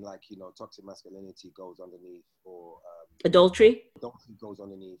were saying like, toxic masculinity goes underneath, or adultery. Adultery goes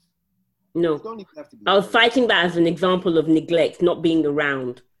underneath. No. You don't even have to be. I was citing that as an example of neglect, not being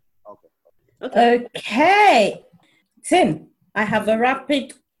around. Okay. Tim, I have a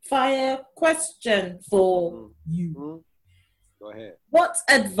rapid fire question for you. Go ahead. What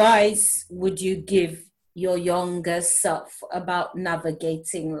advice would you give your younger self about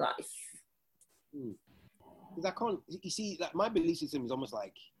navigating life? Because I can't, you see, like my belief system is almost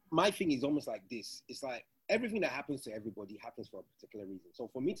like, my thing is almost like this. It's like everything that happens to everybody happens for a particular reason. So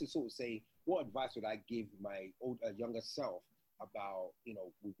for me to sort of say, what advice would I give my younger self about,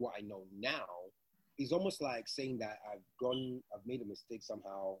 with what I know now, is almost like saying that I've made a mistake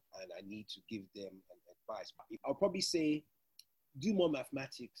somehow and I need to give them an advice. I'll probably say, do more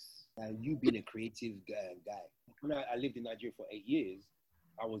mathematics than you being a creative guy. When I lived in Nigeria for 8 years,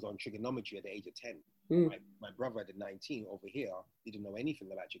 I was on trigonometry at the age of 10. My brother at the 19 over here didn't know anything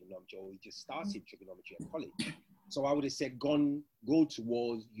about trigonometry, or he just started trigonometry at college. So I would have said, go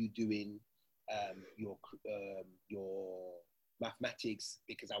towards you doing your mathematics,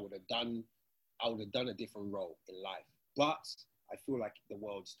 because I would have done a different role in life. But I feel like the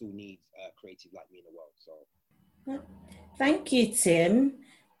world still needs creative like me in the world. So, thank you, Tim.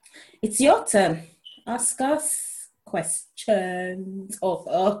 It's your turn. Ask us questions or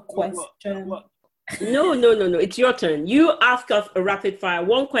a question. No. It's your turn. You ask us a rapid fire,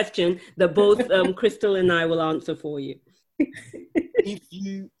 one question that both Crystal and I will answer for you. If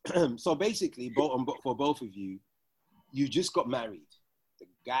you, so basically, for both of you, you just got married. The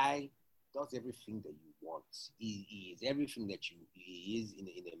guy does everything that you want. He is everything that he is in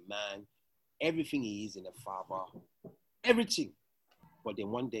a man, everything he is in a father, everything. But then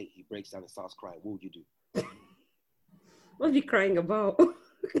one day he breaks down and starts crying. What would you do? What's he crying about?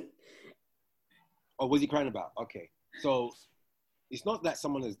 Or was he crying about? Okay. So it's not that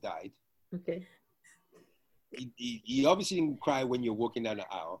someone has died. Okay. He obviously didn't cry when you're walking down the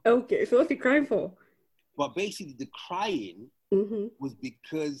aisle. Okay, so what's he crying for? But basically the crying was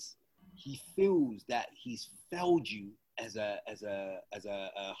because he feels that he's failed you as a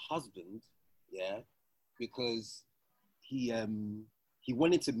husband, yeah, because he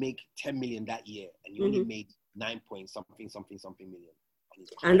wanted to make 10 million that year and he only made 9 point something million.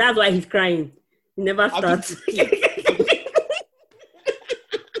 And that's why he's crying. He never starts.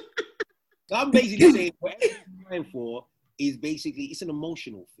 So I'm basically saying whatever he's crying for is basically, it's an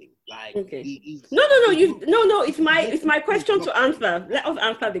emotional thing. Like, okay. No. It's my question to answer. Let us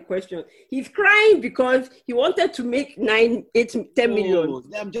answer the question. He's crying because he wanted to make 10 million.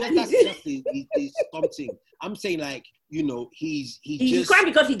 That's just his something. I'm saying, like, you know, he's crying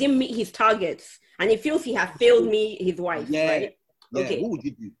because he didn't meet his targets and he feels he has failed me, his wife. Yeah. Right? Yeah. Okay. What would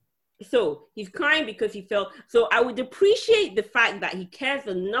you do? So he's crying because he felt. So I would appreciate the fact that he cares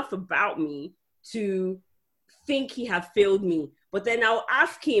enough about me to think he has failed me. But then I'll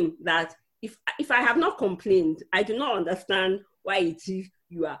ask him that if I have not complained, I do not understand why it is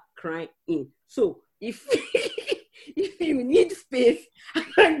you are crying. So if if you need space, I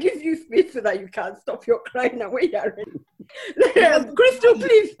can give you space so that you can stop your crying and when you're ready. Crystal,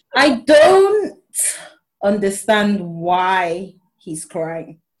 please. I don't understand why he's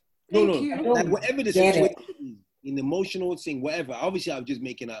crying. No. Like, whatever the situation is, an emotional thing, whatever. Obviously, I was just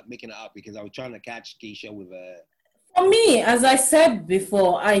making it up because I was trying to catch Keysha with a. For me, as I said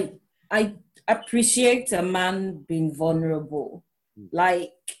before, I appreciate a man being vulnerable.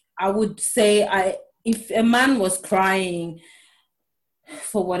 Like, I would say, if a man was crying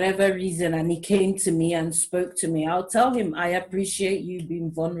for whatever reason and he came to me and spoke to me, I'll tell him, I appreciate you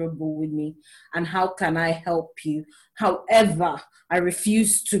being vulnerable with me and how can I help you? However, I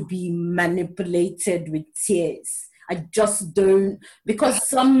refuse to be manipulated with tears. I just don't, because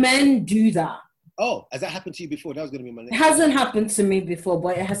some men do that. Oh, has that happened to you before? That was going to be my next. It hasn't happened to me before,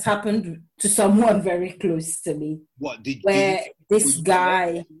 but it has happened to someone very close to me. What this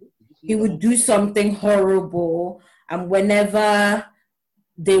guy, he would do something horrible, and whenever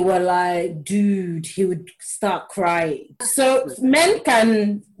they were like, dude, he would start crying. So men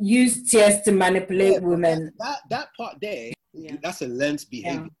can use tears to manipulate women. That part there, that's a learned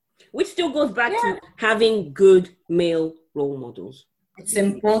behavior. Yeah. Which still goes back to having good male role models. It's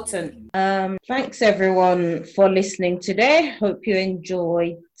important. Thanks everyone for listening today. Hope you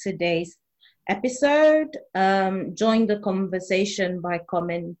enjoyed today's episode. Join the conversation by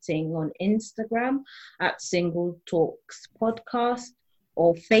commenting on Instagram at Single Talks Podcast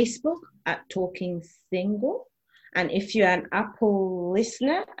or Facebook at Talking Single. And if you're an Apple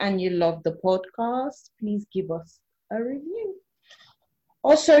listener and you love the podcast, please give us a review.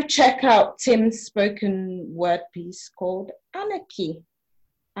 Also, check out Tim's spoken word piece called Anarchy.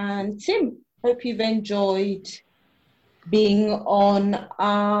 And Tim, hope you've enjoyed being on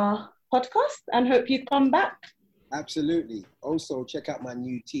our podcast and hope you come back. Absolutely. Also, check out my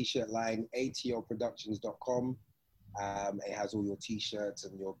new t-shirt line, atoproductions.com. It has all your t-shirts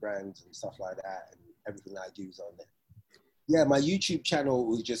and your brands and stuff like that, and everything I do is on there. Yeah, my YouTube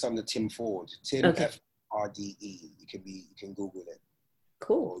channel is just under Tim Ford. Tim F-R-D-E. You can Google it.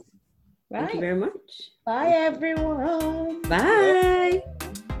 Cool. Right. Thank you very much. Bye, everyone. Bye.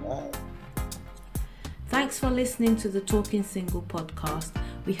 Bye. Thanks for listening to the Talking Single podcast.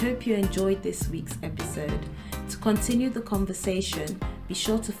 We hope you enjoyed this week's episode. To continue the conversation, be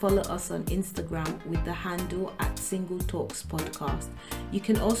sure to follow us on Instagram with the handle at Single Talks Podcast. You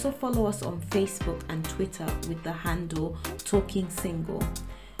can also follow us on Facebook and Twitter with the handle Talking Single.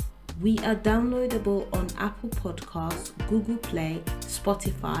 We are downloadable on Apple Podcasts, Google Play,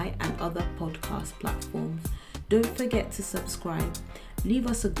 Spotify, and other podcast platforms. Don't forget to subscribe. Leave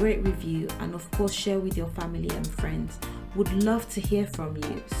us a great review and of course share with your family and friends. Would love to hear from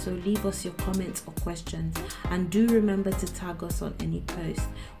you, so leave us your comments or questions, and do remember to tag us on any post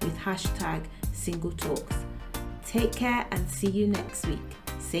with hashtag Single Talks. Take care and see you next week.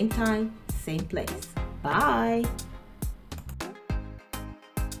 Same time, same place. Bye.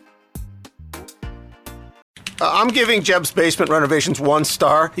 I'm giving Jeb's basement renovations 1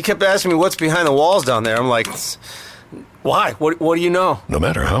 star. He kept asking me what's behind the walls down there. I'm like, why? What do you know? No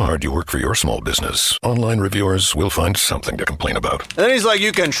matter how hard you work for your small business, online reviewers will find something to complain about. And then he's like,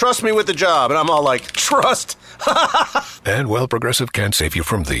 you can trust me with the job. And I'm all like, trust? And while Progressive can't save you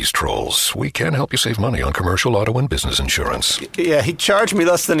from these trolls, we can help you save money on commercial, auto, and business insurance. Yeah, he charged me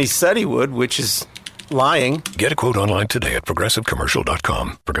less than he said he would, which is lying. Get a quote online today at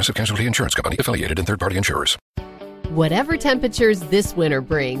progressivecommercial.com. Progressive Casualty Insurance Company, affiliated and third-party insurers. Whatever temperatures this winter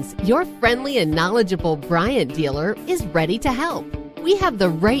brings, your friendly and knowledgeable Bryant dealer is ready to help. We have the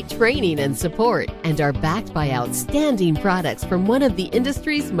right training and support and are backed by outstanding products from one of the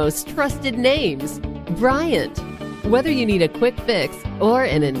industry's most trusted names, Bryant. Whether you need a quick fix or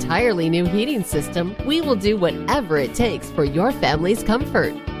an entirely new heating system, we will do whatever it takes for your family's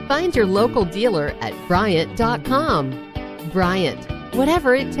comfort. Find your local dealer at Bryant.com. Bryant,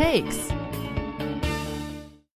 whatever it takes.